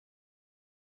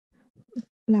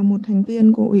 Là một thành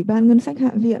viên của Ủy ban Ngân sách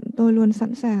Hạ viện, tôi luôn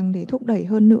sẵn sàng để thúc đẩy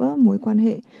hơn nữa mối quan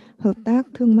hệ hợp tác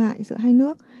thương mại giữa hai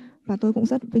nước, và tôi cũng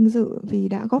rất vinh dự vì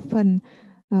đã góp phần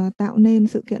tạo nên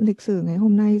sự kiện lịch sử ngày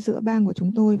hôm nay giữa bang của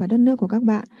chúng tôi và đất nước của các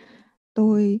bạn.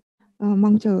 Tôi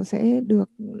mong chờ sẽ được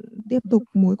tiếp tục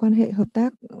mối quan hệ hợp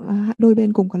tác đôi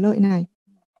bên cùng có lợi này.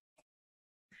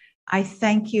 I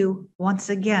thank you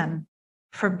once again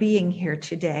for being here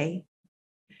today.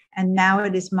 And now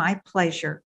it is my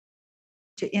pleasure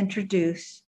to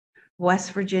introduce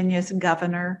West Virginia's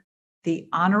Governor, the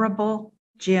Honorable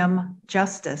Jim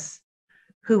Justice,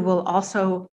 who will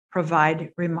also provide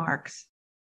remarks.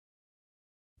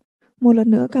 Một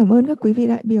lần nữa cảm ơn các quý vị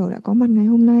đại biểu đã có mặt ngày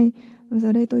hôm nay. Và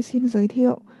giờ đây tôi xin giới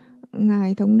thiệu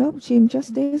Ngài Thống đốc Jim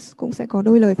Justice cũng sẽ có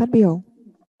đôi lời phát biểu.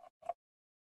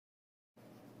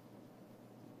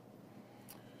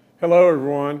 Hello,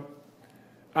 everyone.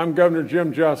 I'm Governor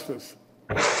Jim Justice.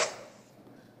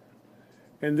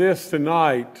 And this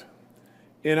tonight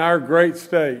in our great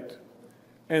state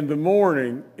and the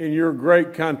morning in your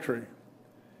great country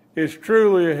is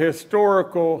truly a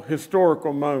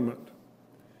historical moment.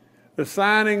 The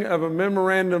signing of a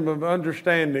Memorandum of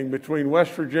Understanding between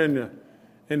West Virginia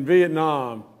and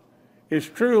Vietnam is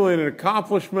truly an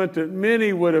accomplishment that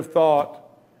many would have thought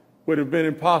would have been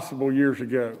impossible years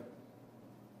ago.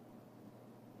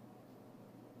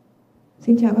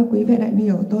 Xin chào các quý vị đại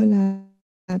biểu, tôi là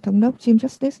Thống đốc Jim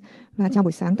Justice và chào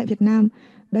buổi sáng tại Việt Nam.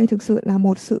 Đây thực sự là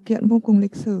một sự kiện vô cùng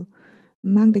lịch sử,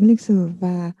 mang tính lịch sử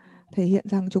và thể hiện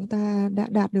rằng chúng ta đã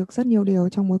đạt được rất nhiều điều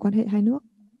trong mối quan hệ hai nước.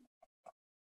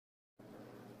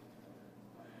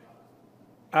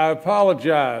 I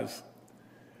apologize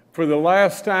for the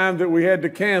last time that we had to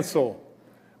cancel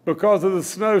because of the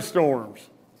snowstorms,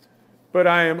 but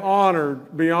I am honored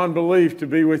beyond belief to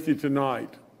be with you tonight.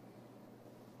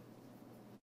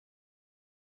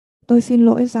 Tôi xin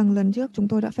lỗi rằng lần trước chúng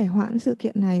tôi đã phải hoãn sự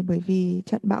kiện này bởi vì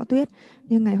trận bão tuyết,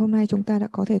 nhưng ngày hôm nay chúng ta đã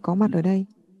có thể có mặt ở đây.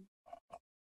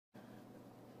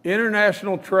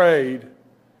 International trade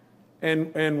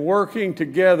and working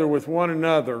together with one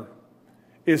another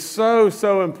is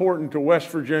so important to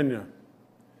West Virginia.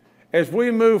 As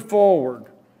we move forward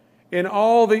in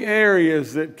all the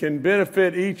areas that can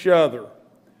benefit each other,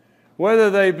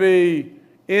 whether they be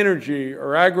energy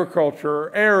or agriculture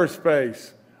or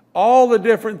aerospace, all the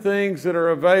different things that are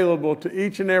available to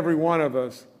each and every one of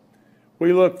us,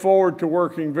 we look forward to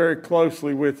working very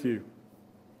closely with you.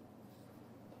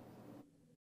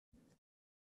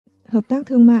 Hợp tác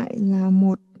thương mại là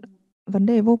một vấn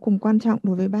đề vô cùng quan trọng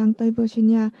đối với bang Tây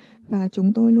Virginia và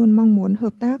chúng tôi luôn mong muốn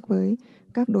hợp tác với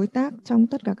các đối tác trong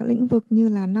tất cả các lĩnh vực như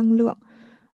là năng lượng,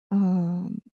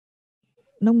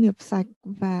 nông nghiệp sạch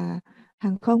và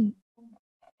hàng không.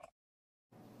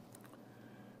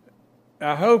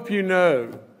 I hope you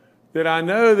know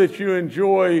that you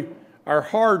enjoy our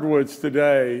hardwoods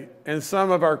today and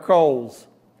some of our coals.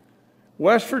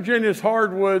 West Virginia's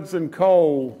hardwoods and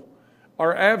coal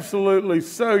are absolutely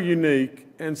so unique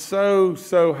and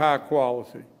so high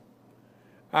quality.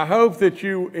 I hope that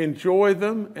you enjoy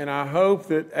them, and I hope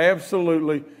that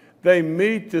absolutely they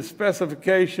meet the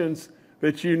specifications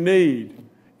that you need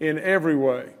in every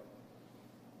way.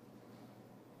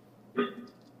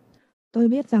 Tôi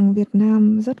biết rằng Việt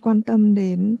Nam rất quan tâm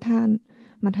đến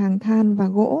mặt hàng than và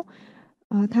gỗ.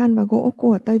 Than và gỗ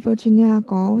của Tây Virginia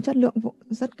có chất lượng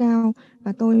rất cao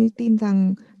và tôi tin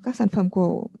rằng các sản phẩm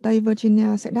của Tây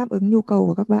Virginia sẽ đáp ứng nhu cầu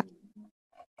của các bạn.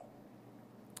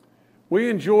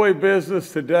 We enjoy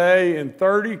business today in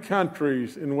 30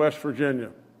 countries in West Virginia,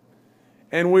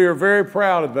 and we are very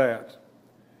proud of that.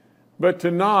 But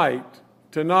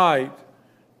tonight,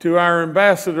 to our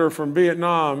ambassador from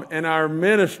Vietnam and our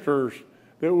ministers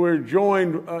that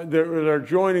are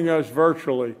joining us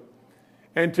virtually,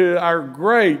 and to our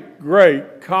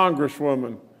great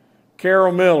Congresswoman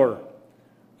Carol Miller,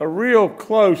 a real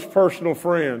close personal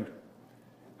friend,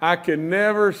 I can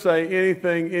never say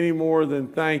anything any more than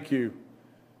thank you.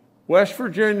 West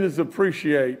Virginians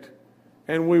appreciate,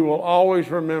 and we will always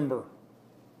remember.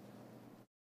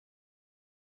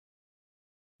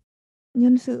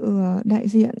 Nhân sự đại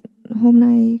diện hôm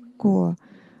nay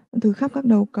từ khắp các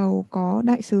đầu cầu có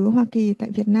đại sứ Hoa Kỳ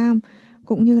tại Việt Nam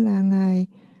cũng như là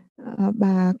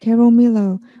bà Carol Miller,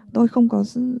 tôi không có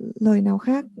lời nào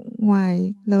khác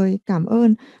ngoài lời cảm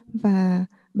ơn và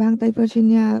bang Tây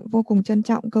Virginia vô cùng trân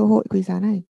trọng cơ hội quý giá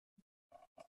này.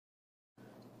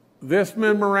 This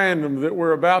memorandum that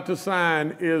we're about to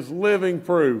sign is living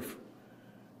proof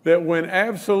that when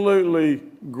absolutely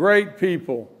great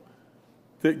people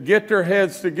that get their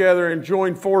heads together and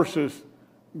join forces,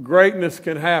 greatness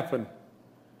can happen.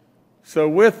 So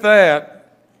with that,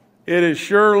 it is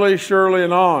surely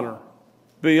an honor,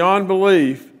 beyond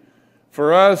belief,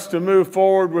 for us to move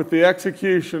forward with the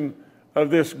execution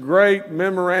of this great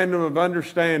Memorandum of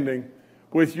Understanding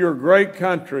with your great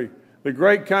country, the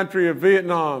great country of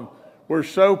Vietnam. We're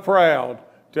so proud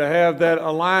to have that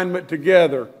alignment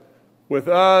together with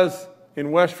us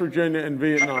in West Virginia and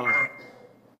Vietnam.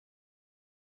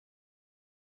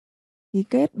 Ký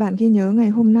kết bản ghi nhớ ngày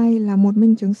hôm nay là một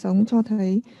minh chứng sống cho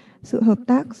thấy sự hợp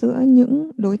tác giữa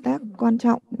những đối tác quan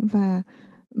trọng và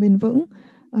bền vững.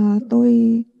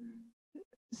 Tôi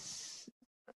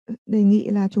đề nghị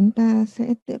là chúng ta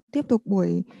sẽ tiếp tục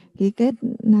buổi ký kết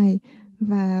này,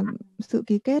 và sự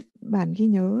ký kết bản ghi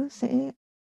nhớ sẽ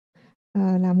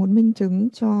là một minh chứng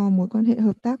cho mối quan hệ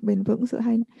hợp tác bền vững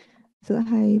giữa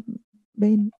hai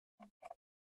bên.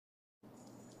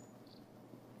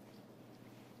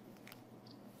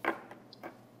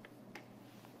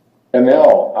 And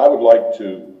now I would like to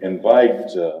invite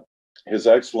His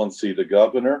Excellency the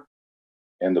Governor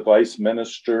and the Vice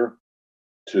Minister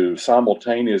to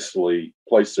simultaneously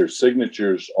place their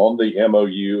signatures on the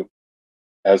MOU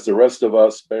as the rest of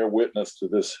us bear witness to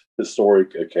this historic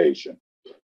occasion.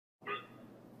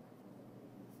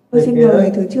 Tôi xin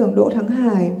mời Thứ trưởng Đỗ Thắng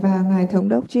Hải và Ngài Thống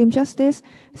đốc Jim Justice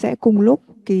sẽ cùng lúc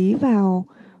ký vào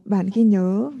bản ghi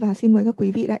nhớ, và xin mời các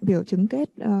quý vị đại biểu chứng kết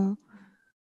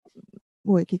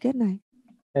buổi ký kết này.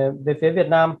 Về phía Việt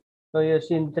Nam, tôi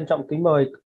xin trân trọng kính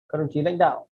mời các đồng chí lãnh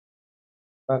đạo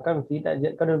và các đồng chí đại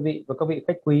diện các đơn vị và các vị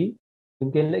khách quý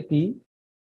chứng kiến lễ ký.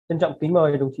 Trân trọng kính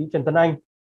mời đồng chí Trần Tuấn Anh,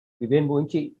 Ủy viên Bộ Chính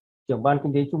trị, Trưởng Ban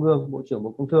Kinh tế Trung ương, Bộ trưởng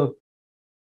Bộ Công Thương.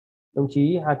 Đồng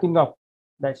chí Hà Kim Ngọc,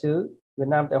 Đại sứ Việt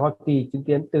Nam tại Hoa Kỳ chứng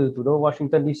kiến từ thủ đô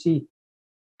Washington DC.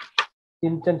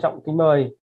 Xin trân trọng kính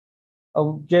mời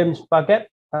ông James Paget,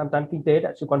 tham tán kinh tế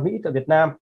Đại sứ quán Mỹ tại Việt Nam.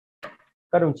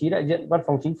 Các đồng chí đại diện Văn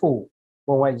phòng Chính phủ,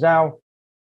 Bộ Ngoại giao,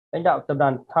 lãnh đạo Tập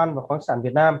đoàn Than và Khoáng sản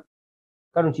Việt Nam,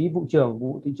 các đồng chí vụ trưởng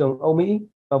vụ thị trường Âu Mỹ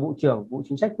và vụ trưởng vụ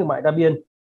chính sách thương mại đa biên,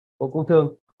 Bộ Công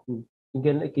Thương chứng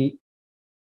kiến lễ ký.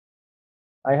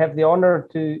 I have the honor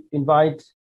to invite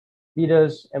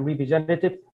leaders and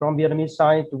representatives from Vietnamese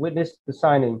side to witness the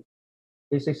signing.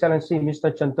 His Excellency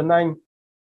Mr. Trần Tuấn Anh,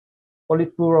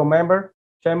 Politburo member,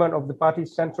 Chairman of the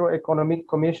party's Central Economic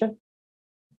Commission,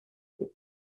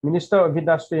 Minister of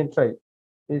Industry and Trade.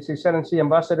 His Excellency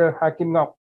Ambassador Hakim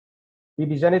Ngọc,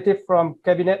 representative from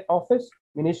Cabinet Office,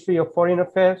 Ministry of Foreign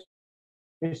Affairs,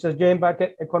 Mr. James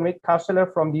Paget, Economic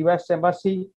Counselor from the U.S.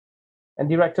 Embassy, and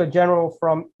Director General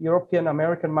from European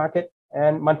American Market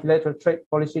and Multilateral Trade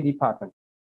Policy Department.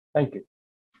 Thank you.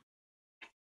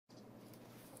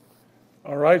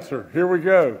 All right, sir. Here we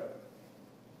go.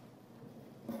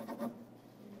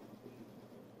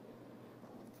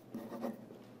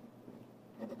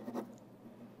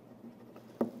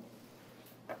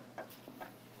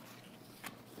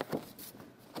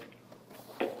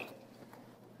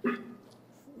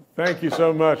 Thank you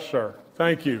so much, sir.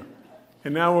 Thank you.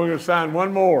 And now we're going to sign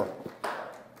one more.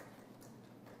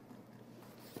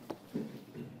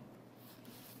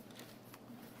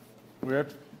 We have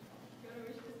to...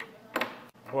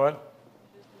 What?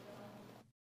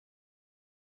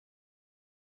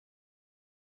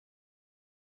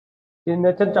 Xin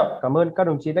trân trọng cảm ơn các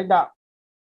đồng chí lãnh đạo,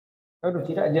 các đồng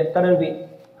chí đại diện các đơn vị,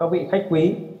 các vị khách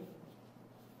quý.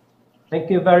 Thank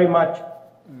you very much,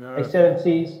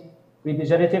 Excellencies,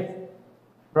 representatives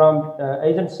from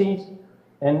agencies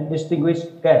and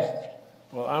distinguished guests.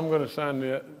 Well, I'm going to sign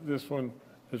this one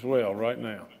as well right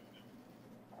now.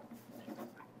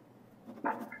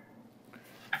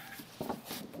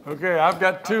 Okay, I've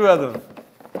got two of them.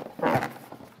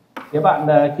 Các bạn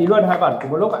ký luôn hai bản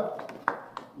cùng một lúc ạ.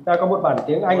 Chúng ta có một bản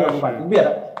tiếng Anh và một bản tiếng Việt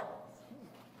ạ.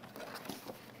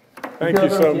 Thank you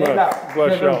so much.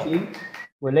 Bless y'all.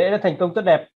 Buổi lễ đã thành công tốt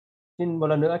đẹp. Xin một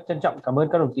lần nữa trân trọng cảm ơn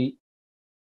các đồng chí.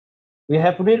 We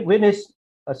have witnessed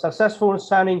a successful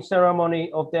signing ceremony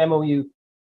of the MOU.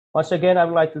 Once again, I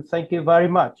would like to thank you very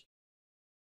much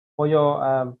for your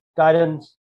guidance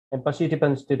and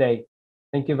participants today.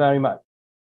 Thank you very much.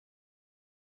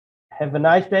 Have a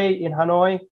nice day in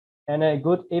Hanoi and a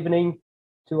good evening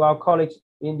to our colleagues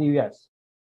in the US.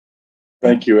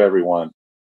 Thank you, everyone.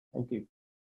 Thank you.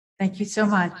 Thank you so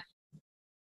much.